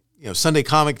 Sunday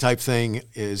comic type thing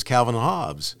is Calvin and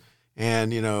Hobbes.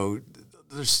 And,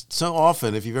 there's so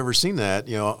often, if you've ever seen that,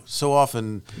 so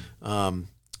often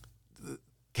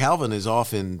Calvin is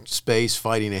off in space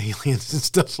fighting aliens and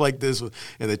stuff like this, and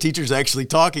the teacher's actually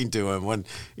talking to him when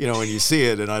you see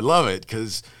it, and I love it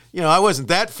because I wasn't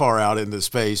that far out into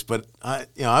space, but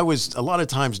I was a lot of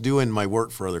times doing my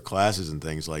work for other classes and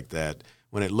things like that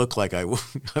when it looked like I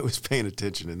was paying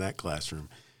attention in that classroom.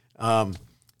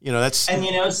 That's.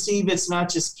 And Steve, it's not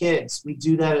just kids. We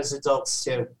do that as adults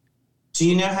too. Do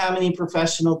you know how many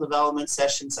professional development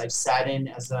sessions I've sat in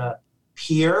as a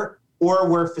peer or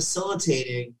we're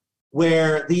facilitating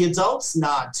where the adults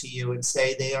nod to you and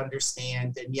say they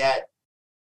understand, and yet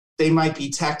they might be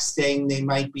texting, they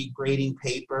might be grading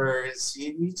papers.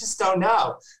 You just don't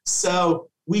know. So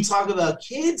we talk about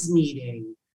kids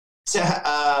needing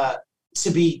to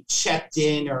be checked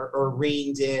in or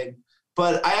reined in.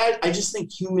 But I just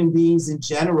think human beings in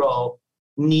general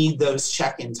need those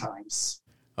check-in times.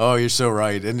 Oh, you're so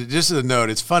right. And just as a note,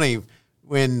 it's funny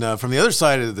when from the other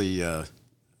side of the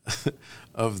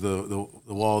of the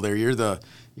wall there, you're the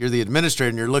administrator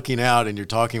and you're looking out and you're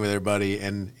talking with everybody,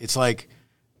 and it's like,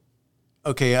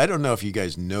 okay, I don't know if you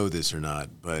guys know this or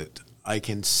not, but I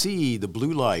can see the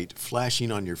blue light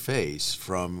flashing on your face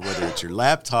from whether it's your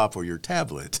laptop or your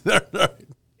tablet.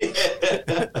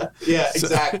 Yeah,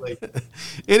 exactly.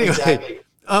 Anyway, exactly.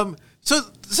 So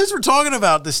since we're talking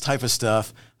about this type of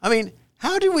stuff, I mean,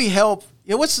 how do we help?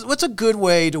 What's a good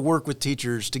way to work with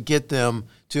teachers to get them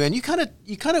to? And you kind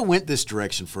of went this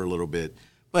direction for a little bit,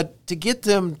 but to get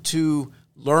them to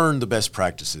learn the best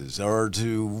practices or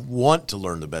to want to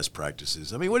learn the best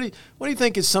practices. I mean, what do you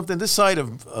think is something this side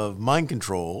of mind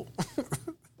control?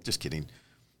 Just kidding.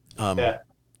 Yeah.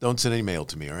 Don't send any mail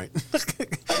to me, all right?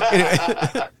 Anyway,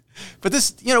 but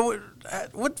this,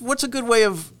 what's a good way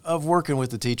of working with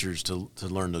the teachers to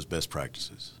learn those best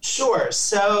practices? Sure.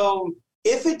 So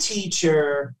if a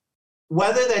teacher,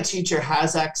 whether that teacher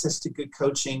has access to good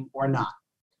coaching or not,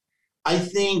 I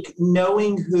think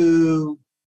knowing who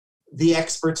the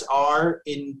experts are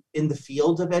in the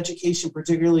field of education,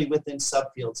 particularly within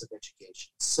subfields of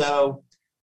education. So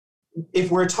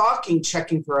if we're talking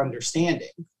checking for understanding,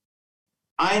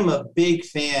 I'm a big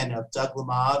fan of Doug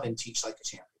Lemov and Teach Like a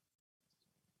Champion.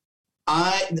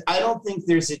 I don't think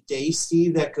there's a day,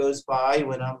 Steve, that goes by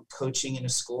when I'm coaching in a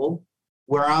school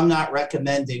where I'm not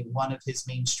recommending one of his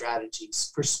main strategies,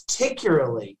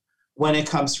 particularly when it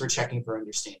comes for checking for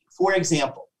understanding. For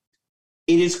example,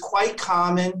 it is quite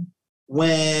common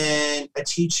when a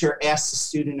teacher asks a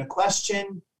student a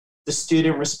question, the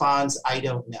student responds, "I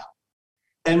don't know."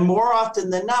 And more often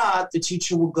than not, the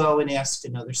teacher will go and ask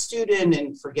another student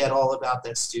and forget all about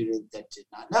that student that did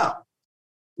not know.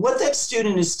 What that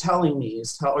student is telling me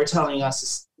or telling us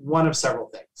is one of several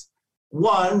things.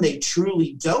 One, they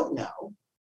truly don't know,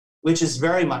 which is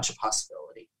very much a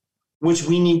possibility, which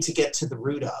we need to get to the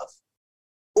root of.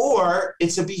 Or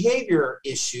it's a behavior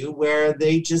issue where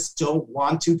they just don't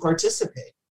want to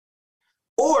participate.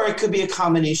 Or it could be a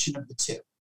combination of the two,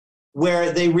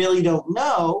 where they really don't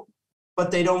know,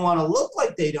 but they don't want to look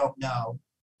like they don't know,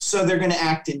 so they're going to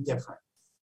act indifferent,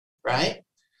 right?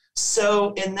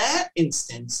 So in that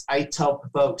instance, I tell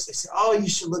folks, I say, oh, you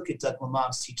should look at Doug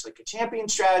Lemov's Teach Like a Champion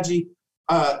strategy,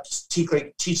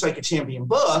 Teach Like a Champion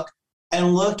book,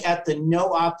 and look at the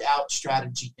no opt-out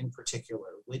strategy in particular,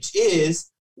 which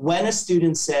is when a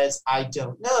student says, I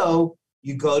don't know,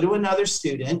 you go to another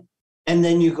student, and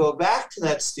then you go back to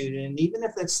that student, and even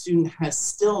if that student has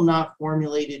still not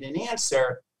formulated an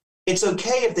answer, it's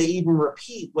okay if they even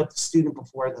repeat what the student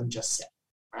before them just said,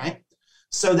 right?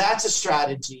 So that's a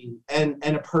strategy and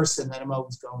a person that I'm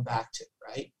always going back to,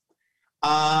 right?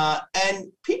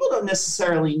 And people don't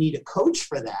necessarily need a coach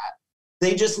for that.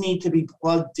 They just need to be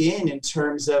plugged in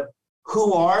terms of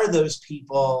who are those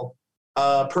people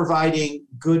providing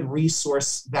good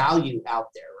resource value out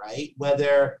there, right?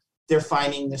 Whether they're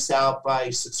finding this out by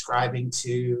subscribing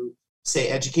to, say,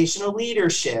 Educational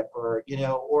Leadership or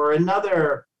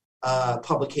another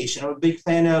publication. I'm a big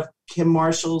fan of Kim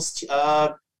Marshall's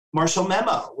Marshall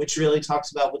Memo, which really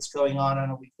talks about what's going on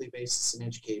a weekly basis in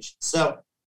education. So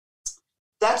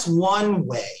that's one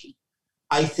way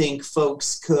I think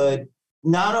folks could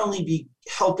not only be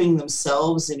helping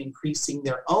themselves in increasing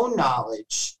their own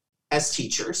knowledge as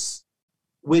teachers,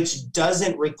 which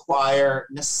doesn't require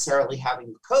necessarily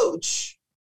having a coach,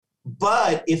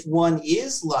 but if one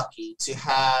is lucky to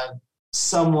have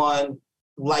someone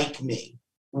like me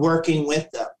working with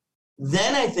them,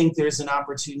 then I think there's an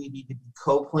opportunity to be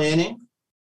co-planning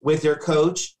with your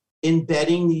coach,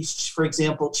 embedding these, for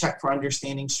example, check for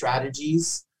understanding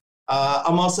strategies.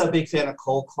 I'm also a big fan of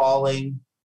cold calling,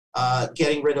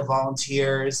 getting rid of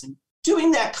volunteers, and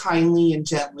doing that kindly and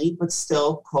gently, but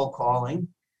still cold calling.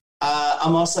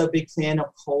 I'm also a big fan of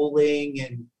polling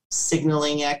and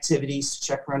signaling activities to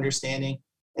check for understanding.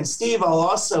 And Steve, I'll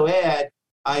also add,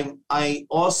 I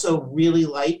also really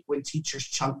like when teachers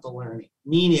chunk the learning,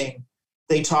 meaning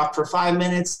they talk for 5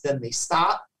 minutes, then they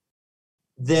stop,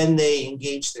 then they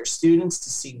engage their students to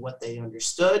see what they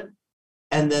understood,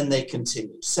 and then they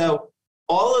continue. So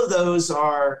All of those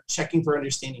are checking for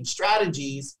understanding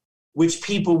strategies, which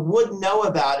people would know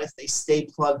about if they stay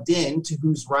plugged in to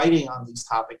who's writing on these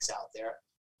topics out there.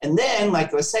 And then,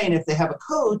 like I was saying, if they have a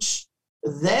coach,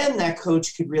 then that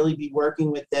coach could really be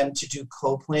working with them to do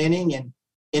co-planning and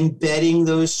embedding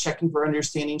those checking for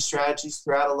understanding strategies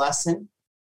throughout a lesson.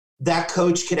 That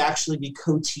coach could actually be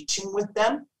co-teaching with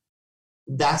them.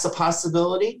 That's a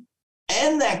possibility.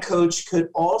 And that coach could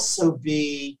also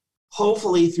be,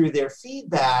 hopefully through their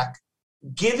feedback,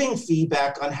 giving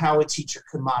feedback on how a teacher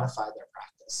could modify their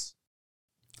practice.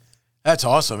 That's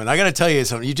awesome. And I got to tell you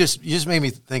something. You just made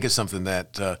me think of something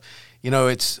that,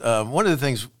 it's one of the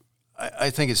things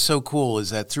I think is so cool is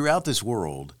that throughout this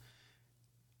world,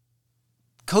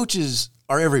 coaches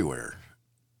are everywhere.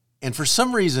 And for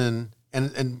some reason,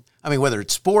 and I mean, whether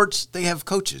it's sports, they have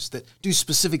coaches that do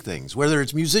specific things. Whether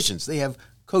it's musicians, they have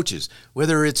coaches.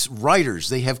 Whether it's writers,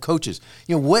 they have coaches.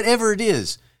 Whatever it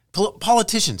is,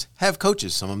 politicians have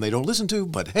coaches. Some of them they don't listen to,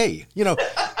 but hey,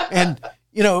 and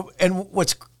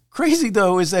what's crazy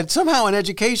though is that somehow in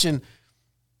education,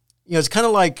 it's kind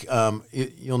of like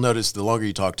you'll notice the longer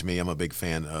you talk to me, I'm a big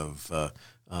fan of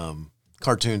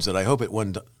cartoons that I hope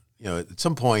at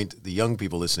some point the young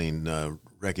people listening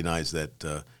recognize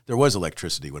that there was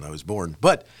electricity when I was born.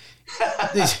 But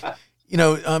if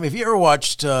you ever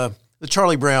watched the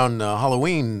Charlie Brown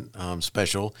Halloween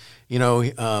special,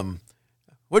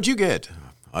 what'd you get?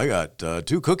 I got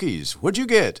 2 cookies. What'd you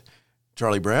get?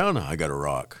 Charlie Brown, I got a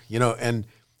rock. And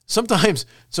sometimes,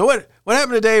 so what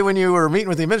happened today when you were meeting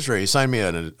with the administrator? You signed me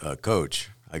a coach.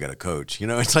 I got a coach.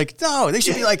 It's like, no, they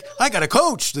should be like, I got a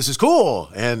coach. This is cool.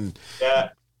 And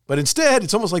but instead,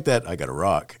 it's almost like that. I got a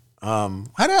rock. How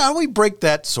do we break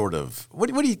that sort of? What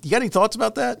do you got any thoughts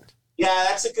about that? Yeah,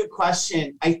 that's a good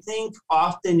question. I think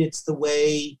often it's the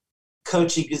way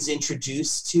coaching is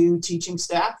introduced to teaching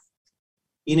staff.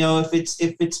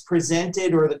 If it's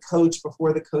presented, or the coach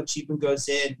before the coach even goes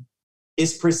in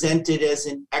is presented as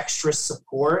an extra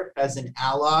support, as an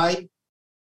ally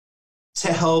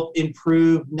to help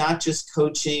improve not just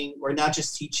coaching or not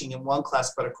just teaching in one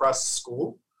class, but across the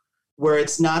school, where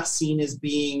it's not seen as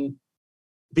being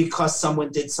because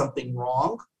someone did something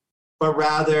wrong, but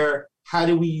rather how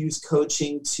do we use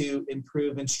coaching to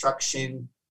improve instruction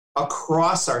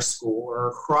across our school or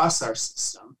across our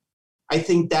system. I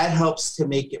think that helps to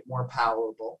make it more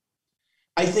palatable.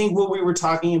 I think what we were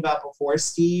talking about before,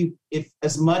 Steve, if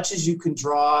as much as you can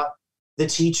draw the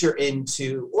teacher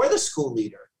into, or the school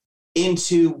leader,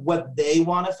 into what they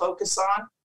want to focus on,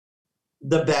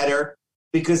 the better,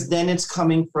 because then it's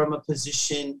coming from a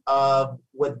position of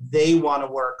what they want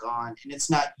to work on. And it's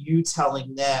not you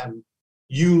telling them,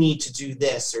 you need to do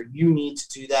this or you need to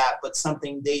do that, but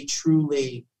something they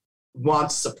truly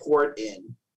want support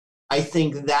in. I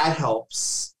think that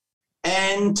helps.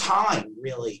 And time,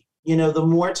 really. The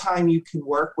more time you can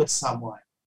work with someone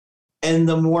and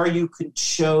the more you can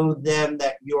show them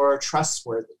that you're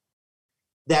trustworthy,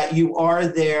 that you are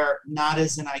there not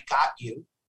as an I got you,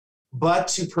 but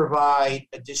to provide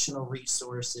additional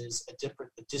resources,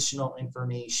 additional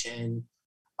information,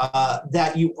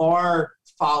 that you are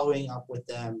following up with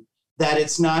them, that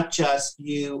it's not just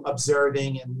you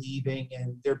observing and leaving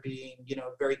and there being, a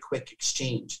very quick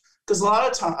exchange. Because a lot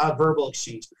of time, verbal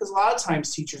exchange, because a lot of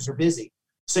times teachers are busy.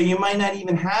 So you might not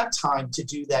even have time to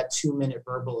do that 2-minute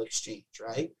verbal exchange,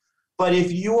 right? But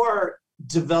if you are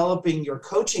developing your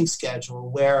coaching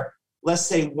schedule where, let's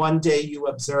say one day you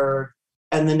observe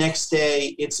and the next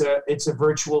day it's a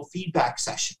virtual feedback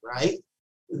session, right?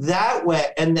 That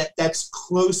way, and that's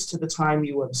close to the time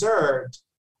you observed,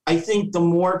 I think the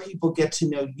more people get to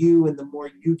know you and the more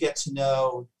you get to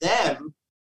know them,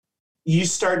 you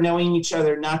start knowing each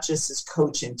other not just as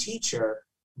coach and teacher,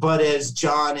 but as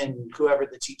John and whoever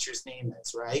the teacher's name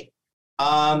is, right?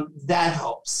 That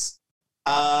helps.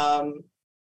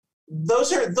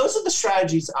 Those are the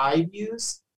strategies I've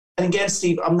used. And again,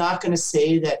 Steve, I'm not going to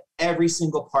say that every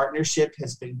single partnership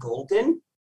has been golden,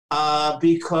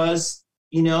 because,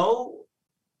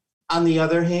 on the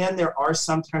other hand, there are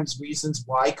sometimes reasons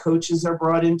why coaches are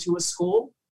brought into a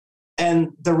school. And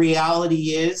the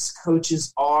reality is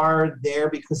coaches are there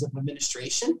because of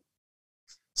administration.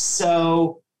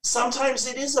 So sometimes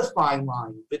it is a fine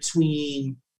line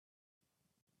between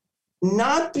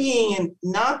not being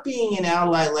an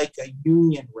ally like a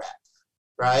union rep,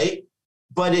 right?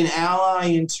 But an ally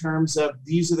in terms of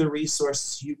these are the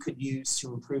resources you could use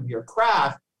to improve your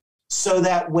craft, so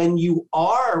that when you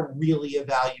are really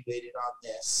evaluated on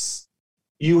this,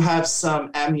 you have some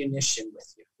ammunition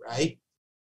with you, right?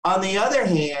 On the other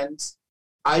hand,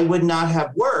 I would not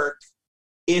have work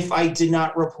if I did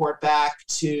not report back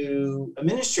to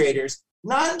administrators,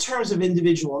 not in terms of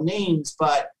individual names,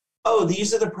 but, oh,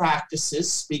 these are the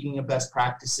practices, speaking of best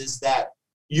practices, that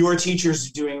your teachers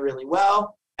are doing really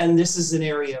well, and this is an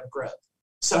area of growth.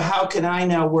 So how can I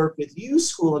now work with you,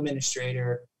 school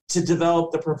administrator, to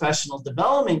develop the professional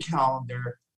development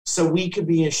calendar so we could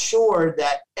be assured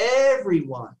that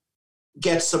everyone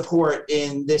gets support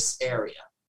in this area?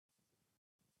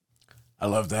 I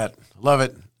love that. Love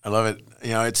it. I love it.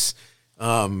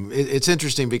 It's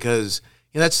interesting because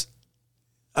as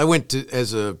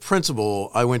a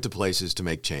principal, I went to places to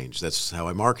make change. That's how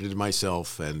I marketed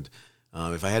myself. And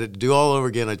if I had it to do all over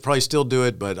again, I'd probably still do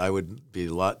it, but I would be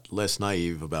a lot less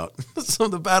naive about some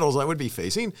of the battles I would be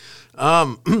facing.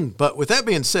 But with that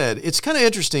being said, it's kind of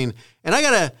interesting. And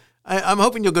I'm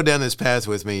hoping you'll go down this path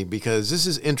with me, because this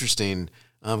is interesting,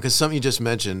 because something you just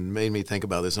mentioned made me think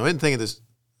about this. And I've been thinking this,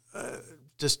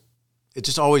 it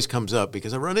just always comes up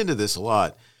because I run into this a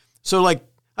lot. So like,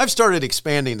 I've started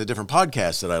expanding the different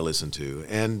podcasts that I listen to,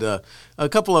 and a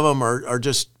couple of them are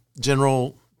just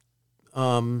general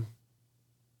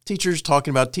teachers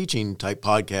talking about teaching type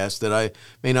podcasts that I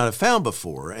may not have found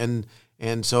before. And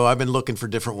so I've been looking for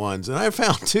different ones. And I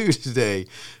found two today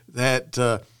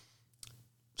that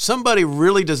somebody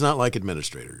really does not like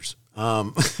administrators.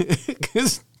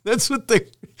 Because that's what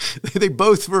they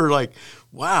both were like,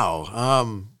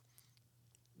 wow,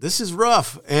 this is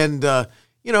rough. And, and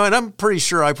I'm pretty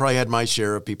sure I probably had my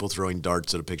share of people throwing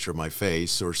darts at a picture of my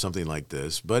face or something like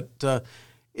this. But have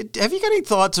you got any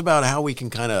thoughts about how we can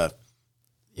kind of,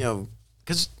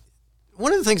 because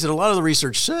one of the things that a lot of the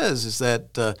research says is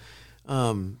that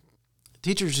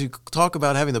teachers who talk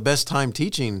about having the best time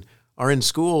teaching are in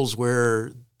schools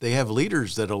where they have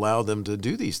leaders that allow them to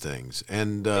do these things.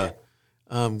 And got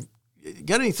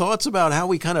any thoughts about how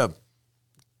we kind of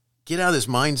get out of this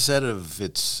mindset of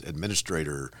it's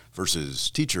administrator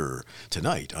versus teacher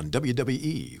tonight on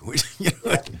WWE?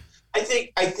 I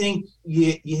think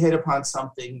you hit upon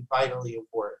something vitally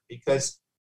important, because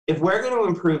if we're going to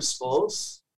improve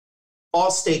schools, all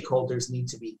stakeholders need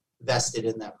to be vested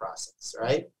in that process,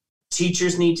 right?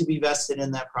 Teachers need to be vested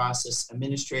in that process,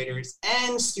 administrators,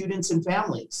 and students and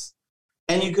families.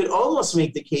 And you could almost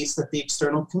make the case that the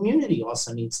external community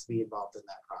also needs to be involved in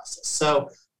that process. So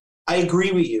I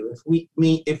agree with you.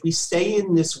 If we stay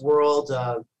in this world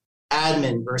of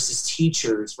admin versus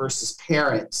teachers versus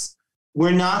parents,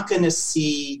 we're not going to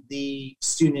see the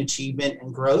student achievement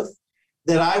and growth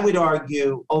that I would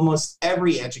argue almost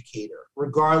every educator,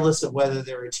 regardless of whether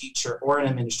they're a teacher or an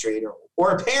administrator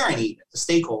or a parent, even a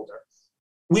stakeholder,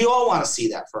 we all want to see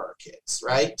that for our kids,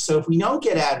 right? So if we don't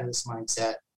get out of this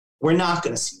mindset, we're not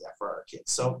going to see that for our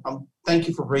kids. So thank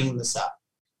you for bringing this up.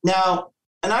 Now,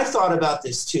 and I thought about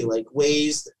this too, like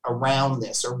ways around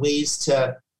this or ways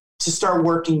to start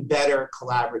working better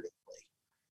collaboratively.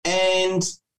 And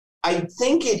I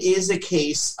think it is a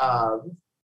case of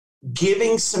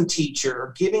giving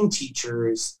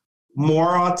teachers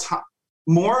more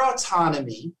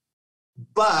autonomy,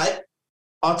 but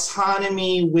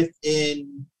autonomy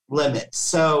within limits.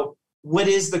 So what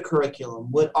is the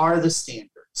curriculum? What are the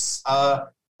standards?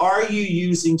 Are you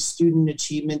using student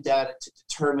achievement data to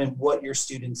determine what your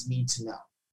students need to know?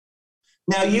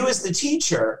 Now, you as the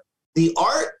teacher, the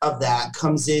art of that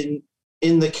comes in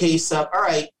the case of, all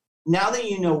right, now that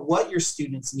you know what your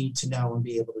students need to know and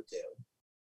be able to do,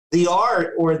 the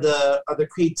art or the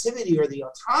creativity or the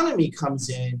autonomy comes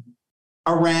in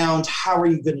around how are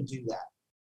you going to do that?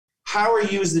 How are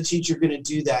you as the teacher going to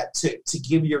do that to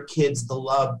give your kids the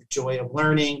love, the joy of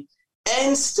learning,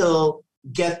 and still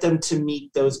get them to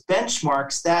meet those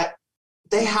benchmarks that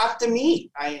they have to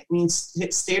meet? I mean,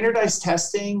 standardized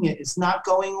testing is not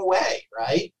going away,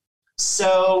 right?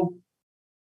 So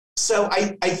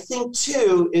I think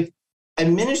too, if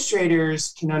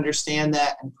administrators can understand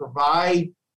that and provide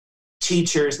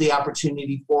teachers the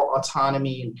opportunity for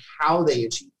autonomy in how they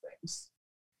achieve things,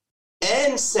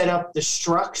 and set up the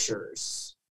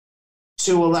structures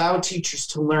to allow teachers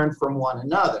to learn from one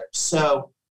another.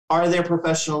 So are there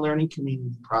professional learning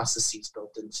community processes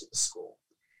built into the school?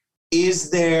 Is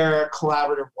there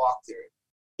collaborative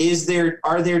walkthrough?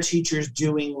 Are there teachers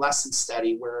doing lesson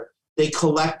study where they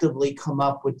collectively come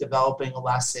up with developing a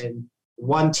lesson?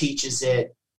 One teaches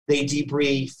it, they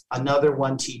debrief, another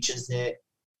one teaches it.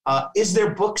 Is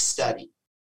there book study?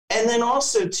 And then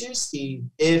also too, Steve,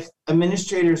 if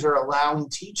administrators are allowing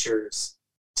teachers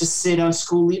to sit on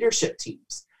school leadership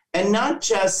teams, and not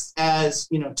just as,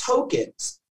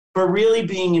 tokens, but really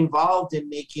being involved in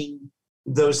making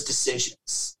those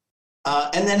decisions.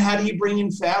 And then how do you bring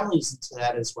in families into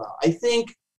that as well? I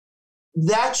think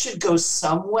that should go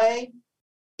some way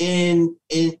in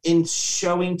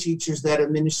showing teachers that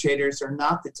administrators are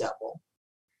not the devil,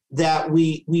 that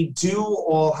we do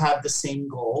all have the same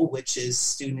goal, which is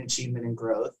student achievement and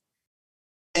growth.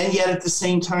 And yet at the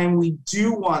same time, we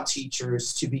do want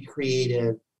teachers to be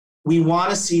creative. We want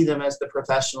to see them as the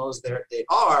professionals they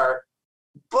are.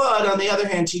 But on the other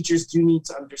hand, teachers do need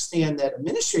to understand that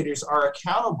administrators are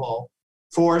accountable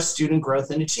for student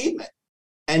growth and achievement,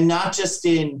 and not just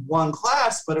in one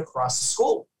class, but across the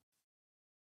school.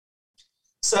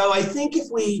 So I think if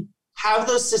we have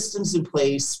those systems in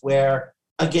place where,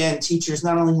 again, teachers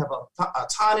not only have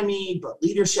autonomy, but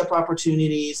leadership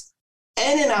opportunities,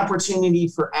 and an opportunity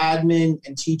for admin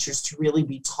and teachers to really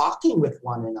be talking with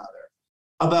one another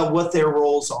about what their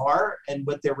roles are and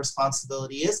what their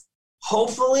responsibility is,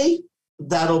 hopefully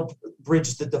that'll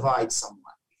bridge the divide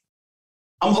somewhat.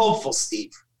 I'm hopeful,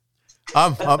 Steve.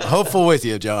 I'm hopeful with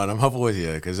you, John. I'm hopeful with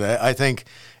you because I think,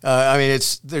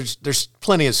 there's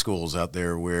plenty of schools out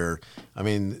there where,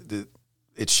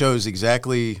 it shows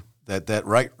exactly that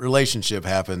right relationship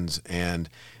happens and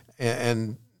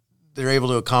they're able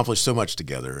to accomplish so much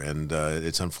together. And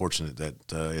it's unfortunate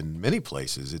that in many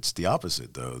places it's the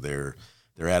opposite, though. They're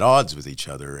at odds with each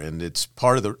other, and it's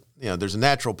part of the, there's a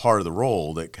natural part of the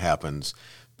role that happens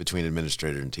between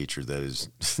administrator and teacher that is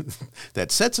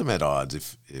that sets them at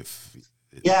odds.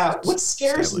 What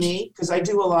scares me, because I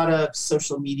do a lot of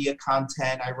social media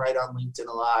content, I write on LinkedIn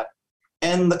a lot,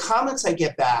 and the comments I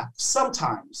get back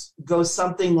sometimes go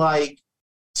something like,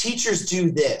 teachers do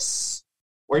this,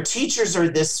 or teachers are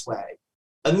this way,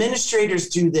 administrators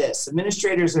do this,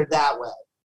 administrators are that way.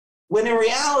 When in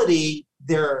reality,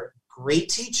 there are great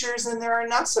teachers and there are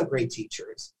not so great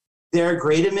teachers. There are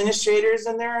great administrators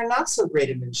and there are not so great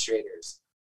administrators.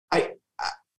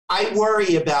 I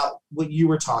worry about what you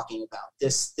were talking about.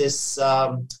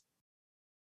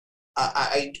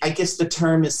 I guess the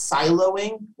term is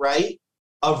siloing, right,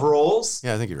 of roles.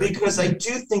 Yeah, I think you're right. Because I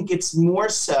do think it's more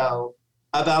so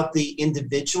about the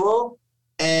individual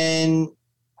and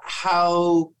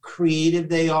how creative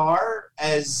they are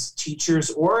as teachers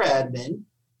or admin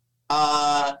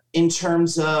in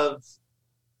terms of,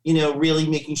 really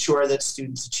making sure that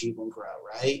students achieve and grow,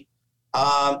 right?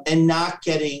 And not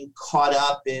getting caught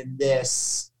up in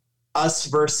this us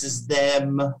versus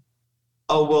them,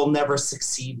 oh, we'll never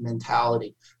succeed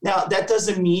mentality. Now, that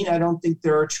doesn't mean I don't think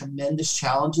there are tremendous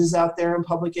challenges out there in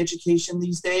public education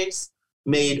these days,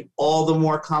 made all the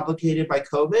more complicated by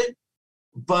COVID.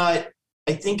 But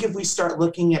I think if we start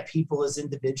looking at people as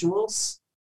individuals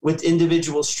with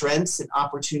individual strengths and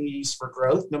opportunities for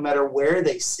growth, no matter where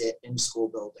they sit in school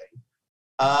building,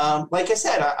 like I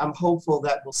said, I'm hopeful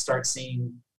that we'll start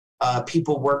seeing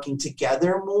people working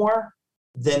together more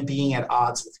than being at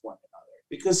odds with one another.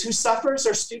 Because who suffers?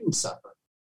 Our students suffer.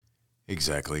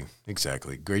 Exactly.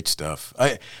 Great stuff.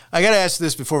 I got to ask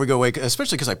this before we go away,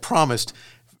 especially because I promised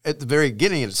at the very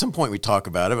beginning, at some point we talk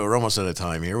about it, but we're almost out of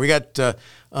time here. We got,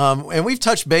 and we've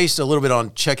touched base a little bit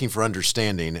on checking for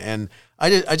understanding, and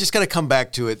I just got to come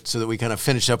back to it so that we kind of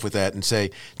finish up with that and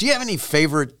say, do you have any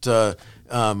favorite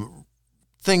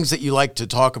things that you like to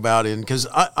talk about? Because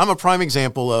I'm a prime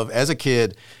example of, as a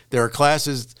kid, there are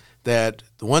classes that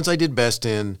the ones I did best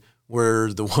in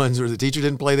were the ones where the teacher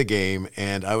didn't play the game,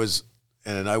 and I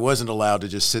wasn't allowed to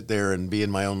just sit there and be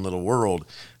in my own little world.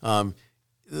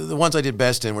 The ones I did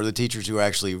best in were the teachers who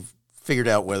actually figured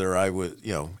out whether I was,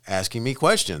 asking me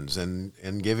questions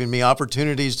and giving me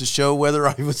opportunities to show whether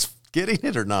I was getting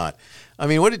it or not. I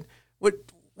mean,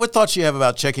 what thoughts you have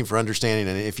about checking for understanding,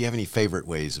 and if you have any favorite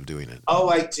ways of doing it? Oh,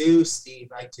 I do, Steve.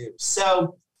 I do.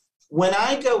 So when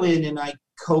I go in and I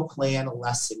co-plan a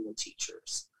lesson with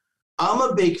teachers, I'm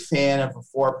a big fan of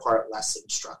a 4-part lesson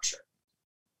structure.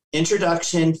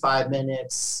 Introduction, 5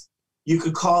 minutes. You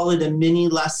could call it a mini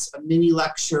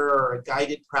lecture or a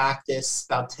guided practice,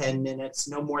 about 10 minutes,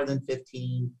 no more than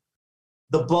 15.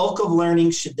 The bulk of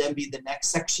learning should then be the next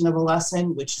section of a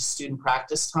lesson, which is student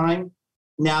practice time.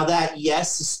 Now that,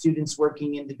 yes, the students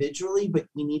working individually, but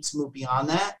we need to move beyond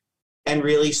that and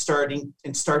really start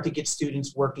to get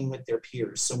students working with their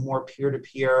peers. So more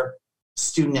peer-to-peer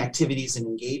student activities and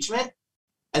engagement.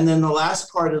 And then the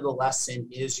last part of the lesson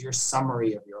is your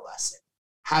summary of your lesson.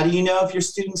 How do you know if your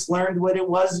students learned what it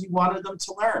was you wanted them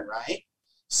to learn, right?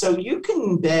 So you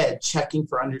can embed checking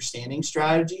for understanding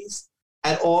strategies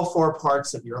at all 4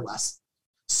 parts of your lesson.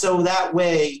 So that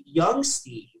way, young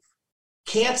Steve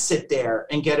can't sit there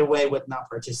and get away with not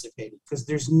participating, because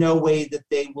there's no way that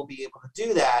they will be able to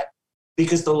do that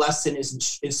because the lesson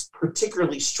is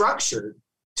particularly structured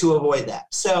to avoid that.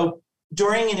 So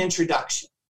during an introduction,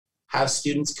 have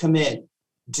students come in,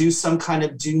 do some kind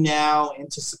of do now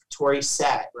anticipatory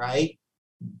set, right?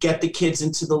 Get the kids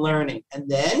into the learning, and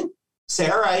then say,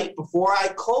 all right, before I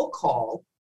cold call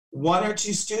 1 or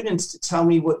 2 students to tell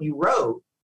me what you wrote.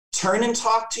 Turn and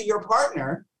talk to your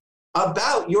partner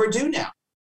about your do now.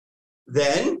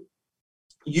 Then,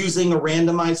 using a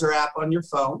randomizer app on your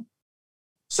phone,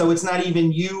 so it's not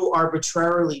even you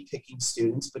arbitrarily picking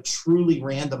students, but truly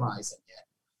randomizing it,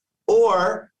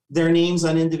 or their names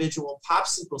on individual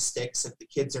popsicle sticks if the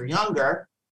kids are younger.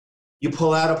 You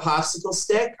pull out a popsicle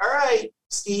stick. All right,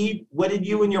 Steve, what did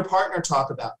you and your partner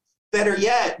talk about? Better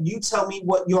yet, you tell me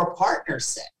what your partner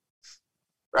said,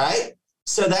 right?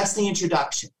 So that's the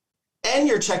introduction. And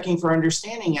you're checking for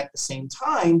understanding at the same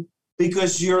time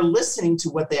because you're listening to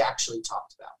what they actually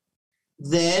talked about.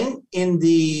 Then in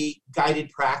the guided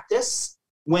practice,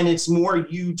 when it's more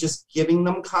you just giving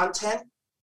them content,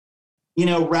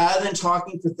 rather than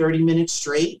talking for 30 minutes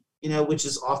straight, which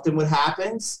is often what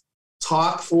happens,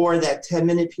 talk for that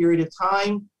 10-minute period of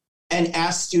time and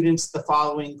ask students the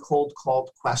following cold called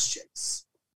questions.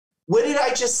 What did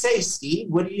I just say, Steve?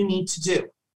 What do you need to do?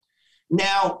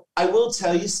 Now, I will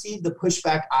tell you, Steve, the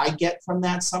pushback I get from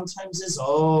that sometimes is,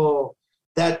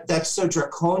 that's so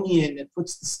draconian. It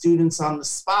puts the students on the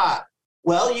spot.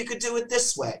 Well, you could do it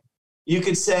this way. You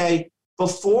could say,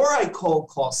 before I cold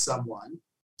call someone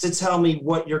to tell me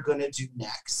what you're going to do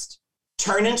next,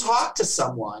 turn and talk to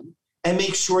someone and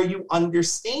make sure you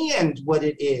understand what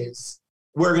it is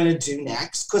we're going to do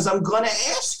next, because I'm going to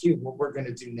ask you what we're going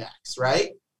to do next,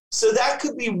 right? So that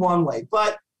could be one way.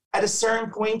 But at a certain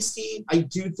point, Steve, I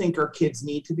do think our kids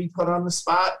need to be put on the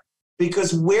spot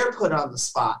because we're put on the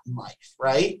spot in life,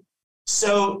 right?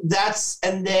 So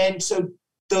so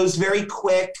those very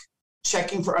quick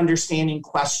checking for understanding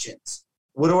questions.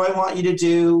 What do I want you to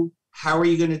do? How are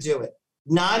you going to do it?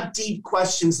 Not deep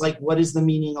questions like, what is the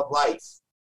meaning of life?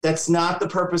 That's not the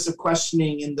purpose of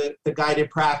questioning in the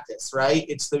guided practice, right?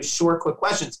 It's those short, quick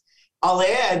questions. I'll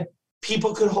add,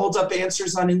 people could hold up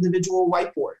answers on individual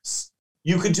whiteboards.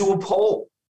 You could do a poll.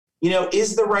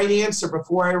 Is the right answer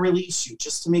before I release you,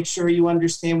 just to make sure you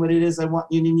understand what it is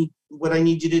what I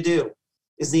need you to do.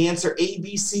 Is the answer A,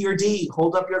 B, C, or D?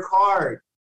 Hold up your card.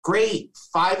 Great.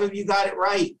 5 of you got it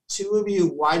right. 2 of you,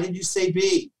 why did you say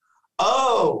B?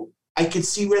 Oh, I could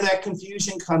see where that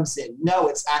confusion comes in. No,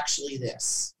 it's actually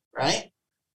this, right?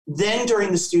 Then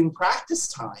during the student practice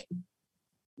time,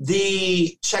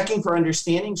 the checking for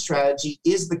understanding strategy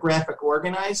is the graphic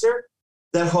organizer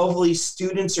that hopefully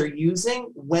students are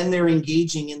using when they're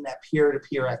engaging in that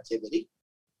peer-to-peer activity.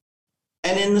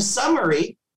 And in the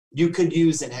summary, you could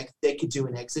use they could do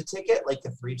an exit ticket, like the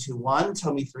 3-2-1,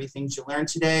 tell me 3 things you learned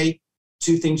today,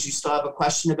 2 things you still have a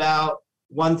question about,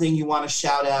 1 thing you want to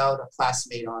shout out a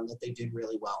classmate on that they did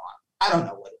really well on. I don't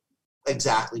know what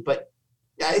exactly, but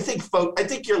I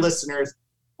think your listeners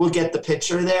will get the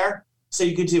picture there. So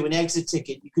you could do an exit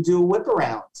ticket, you could do a whip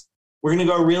around. We're going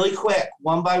to go really quick,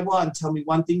 one by one. Tell me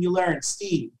 1 thing you learned.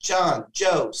 Steve, John,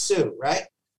 Joe, Sue, right?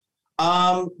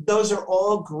 Those are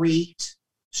all great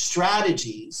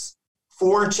strategies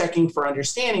for checking for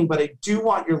understanding, but I do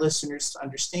want your listeners to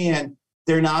understand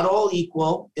they're not all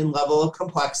equal in level of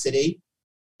complexity,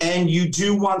 and you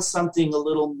do want something a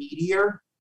little meatier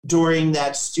during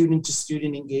that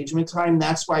student-to-student engagement time.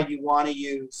 That's why you want to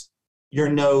use your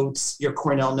notes, your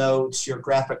Cornell notes, your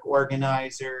graphic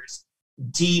organizers,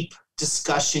 deep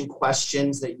discussion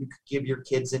questions that you could give your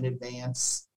kids in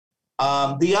advance.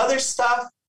 The other stuff,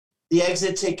 the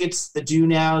exit tickets, the do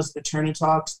nows, the turn and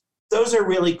talks, those are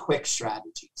really quick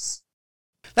strategies.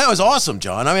 That was awesome,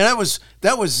 John. I mean,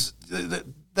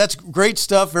 that's great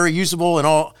stuff, very usable and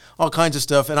all kinds of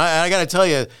stuff. And I got to tell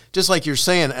you, just like you're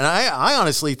saying, and I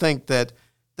honestly think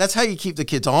that's how you keep the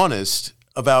kids honest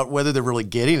about whether they're really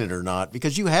getting it or not,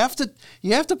 because you have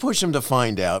to push them to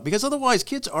find out, because otherwise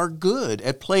kids are good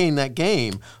at playing that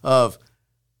game of,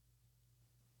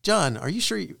 John, are you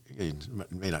sure he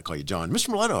may not call you John, Mr.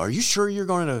 Mileto, are you sure you're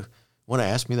going to want to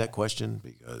ask me that question?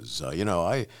 Because,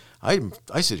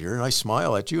 I sit here and I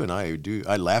smile at you and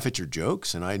I laugh at your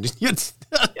jokes and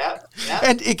yeah.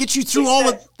 And it gets you through all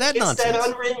of that nonsense. It's that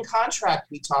unwritten contract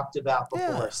we talked about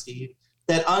before, Steve.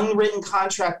 That unwritten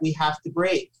contract we have to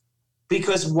break.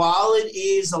 Because while it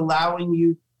is allowing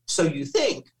you, so you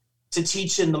think, to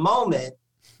teach in the moment,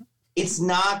 it's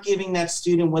not giving that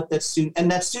student what that student, and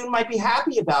that student might be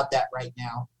happy about that right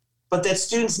now, but that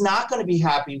student's not going to be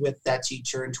happy with that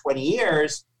teacher in 20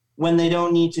 years when they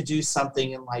don't need to do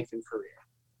something in life and career.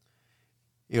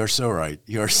 You're so right.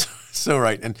 You're so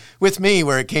right. And with me,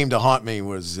 where it came to haunt me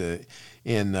was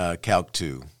in Calc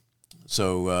 2.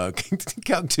 So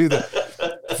Calc 2,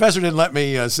 the professor didn't let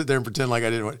me sit there and pretend like I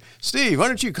didn't want. Steve, why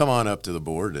don't you come on up to the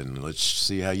board and let's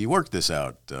see how you work this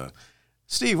out.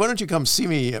 Steve, why don't you come see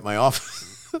me at my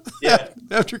office Yeah.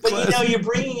 after class? But you're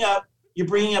bringing up you're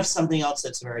bringing up something else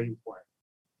that's very important.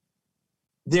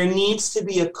 There needs to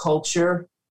be a culture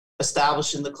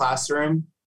established in the classroom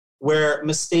where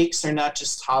mistakes are not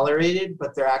just tolerated,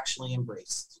 but they're actually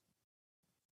embraced.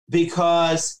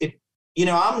 Because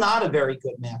I'm not a very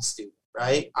good math student,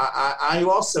 right? I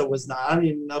also was not. I don't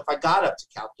even know if I got up to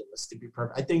calculus, to be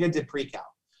perfect. I think I did pre-calc,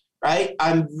 right?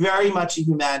 I'm very much a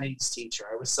humanities teacher.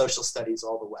 I was social studies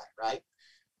all the way, right?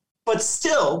 But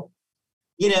still,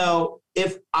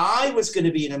 if I was going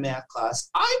to be in a math class,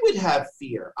 I would have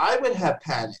fear. I would have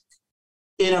panic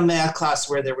in a math class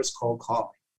where there was cold calling.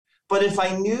 But if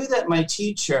I knew that my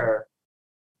teacher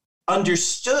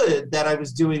understood that I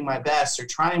was doing my best or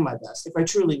trying my best, if I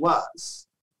truly was,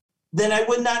 then I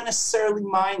would not necessarily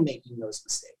mind making those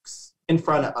mistakes in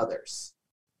front of others.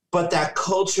 But that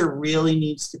culture really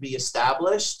needs to be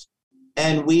established.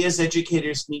 And we as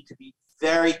educators need to be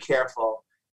very careful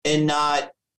in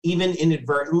not even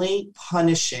inadvertently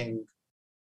punishing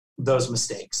those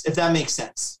mistakes, if that makes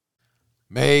sense.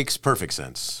 Makes perfect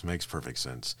sense.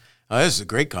 This is a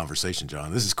great conversation,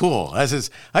 John. This is cool. This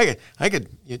is I could.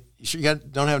 You sure you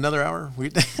don't have another hour?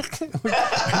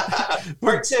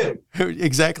 Part two.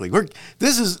 Exactly.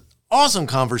 This is awesome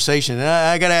conversation. And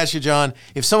I got to ask you, John,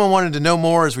 if someone wanted to know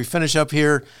more as we finish up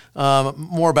here,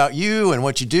 more about you and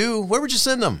what you do, where would you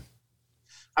send them?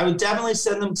 I would definitely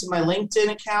send them to my LinkedIn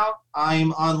account.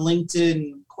 I'm on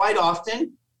LinkedIn quite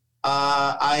often.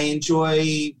 I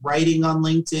enjoy writing on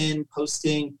LinkedIn,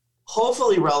 posting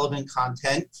hopefully relevant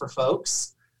content for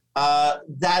folks.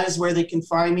 That is where they can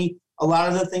find me. A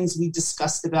lot of the things we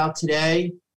discussed about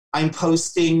today, I'm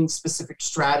posting specific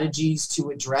strategies to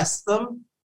address them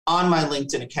on my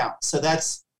LinkedIn account. So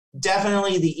that's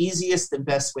definitely the easiest and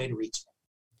best way to reach me.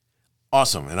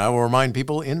 Awesome. And I will remind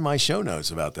people in my show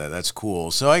notes about that. That's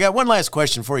cool. So I got one last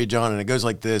question for you, John, and it goes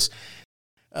like this.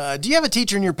 Do you have a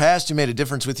teacher in your past who made a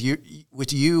difference with you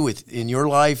in your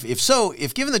life? If so,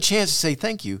 if given the chance to say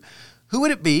thank you, who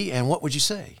would it be and what would you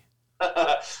say?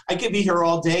 I could be here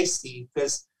all day, Steve,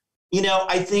 because,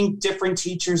 I think different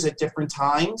teachers at different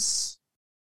times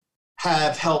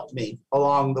have helped me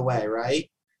along the way, right?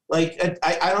 Like,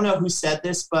 I don't know who said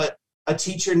this, but a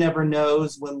teacher never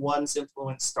knows when one's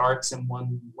influence starts and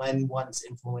when one's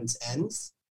influence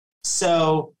ends.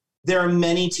 So there are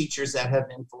many teachers that have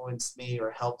influenced me or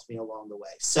helped me along the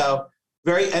way. So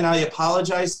and I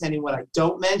apologize to anyone I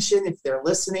don't mention. If they're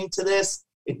listening to this,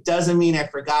 it doesn't mean I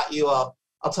forgot you. I'll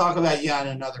talk about you on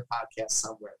another podcast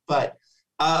somewhere. But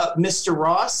Mr.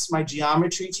 Ross, my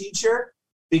geometry teacher,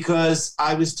 because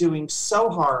I was doing so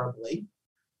horribly,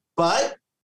 but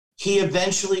he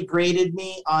eventually graded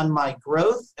me on my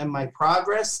growth and my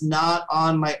progress, not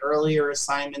on my earlier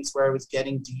assignments where I was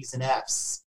getting D's and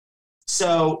F's.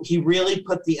 So he really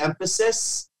put the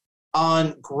emphasis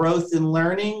on growth and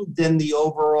learning than the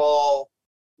overall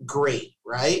grade,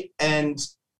 right? And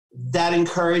that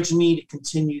encouraged me to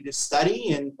continue to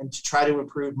study and to try to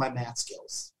improve my math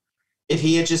skills. If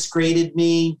he had just graded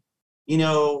me,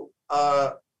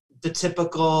 the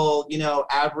typical,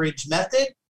 average method,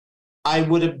 I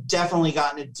would have definitely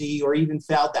gotten a D or even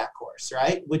failed that course,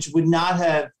 right? Which would not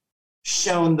have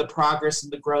shown the progress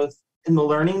and the growth in the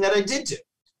learning that I did do.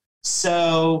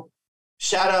 So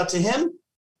shout out to him.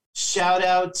 Shout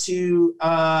out to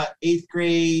 8th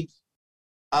grade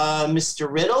Mr.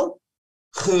 Riddle,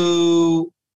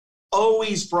 who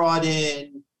always brought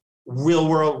in real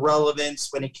world relevance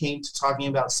when it came to talking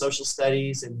about social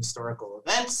studies and historical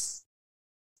events.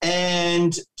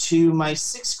 And to my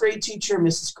 6th grade teacher,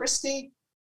 Mrs. Christie,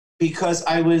 because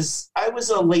I was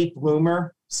a late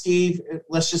bloomer, Steve,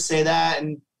 let's just say that.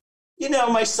 And,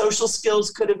 my social skills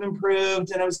could have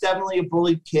improved, and I was definitely a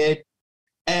bullied kid.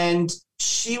 And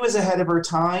she was ahead of her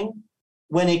time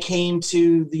when it came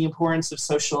to the importance of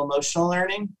social emotional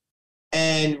learning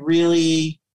and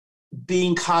really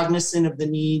being cognizant of the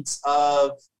needs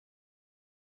of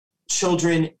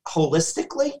children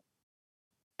holistically.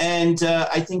 And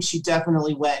I think she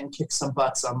definitely went and kicked some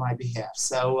butts on my behalf.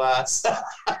 So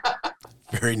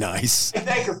Very nice. I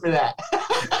thank her for that.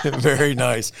 Very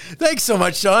nice. Thanks so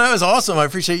much, John. That was awesome. I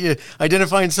appreciate you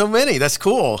identifying so many. That's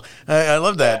cool. I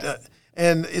love that.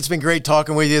 And it's been great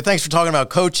talking with you. Thanks for talking about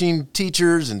coaching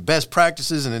teachers and best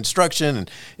practices and instruction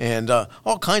and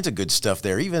all kinds of good stuff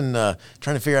there. Even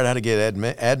trying to figure out how to get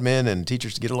admin and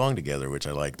teachers to get along together, which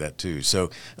I like that too. So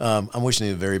I'm wishing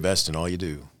you the very best in all you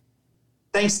do.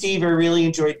 Thanks, Steve. I really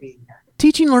enjoyed being here.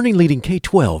 Teaching Learning Leading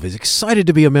K-12 is excited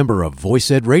to be a member of Voice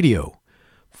Ed Radio.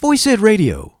 Voice Ed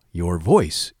Radio, your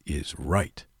voice is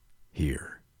right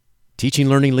here. Teaching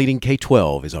Learning Leading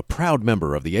K-12 is a proud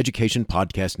member of the Education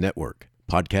Podcast Network.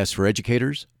 Podcasts for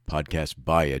educators, podcasts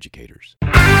by educators.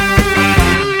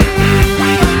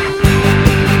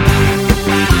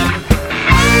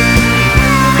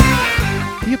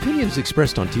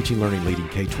 expressed on Teaching, Learning, Leading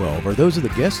K-12 are those of the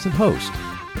guests and host.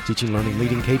 Teaching, Learning,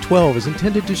 Leading K-12 is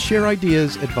intended to share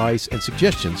ideas, advice, and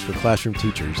suggestions for classroom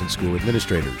teachers and school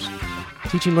administrators.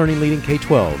 Teaching, Learning, Leading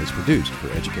K-12 is produced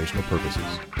for educational purposes.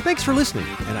 Thanks for listening,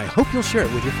 and I hope you'll share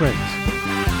it with your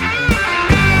friends.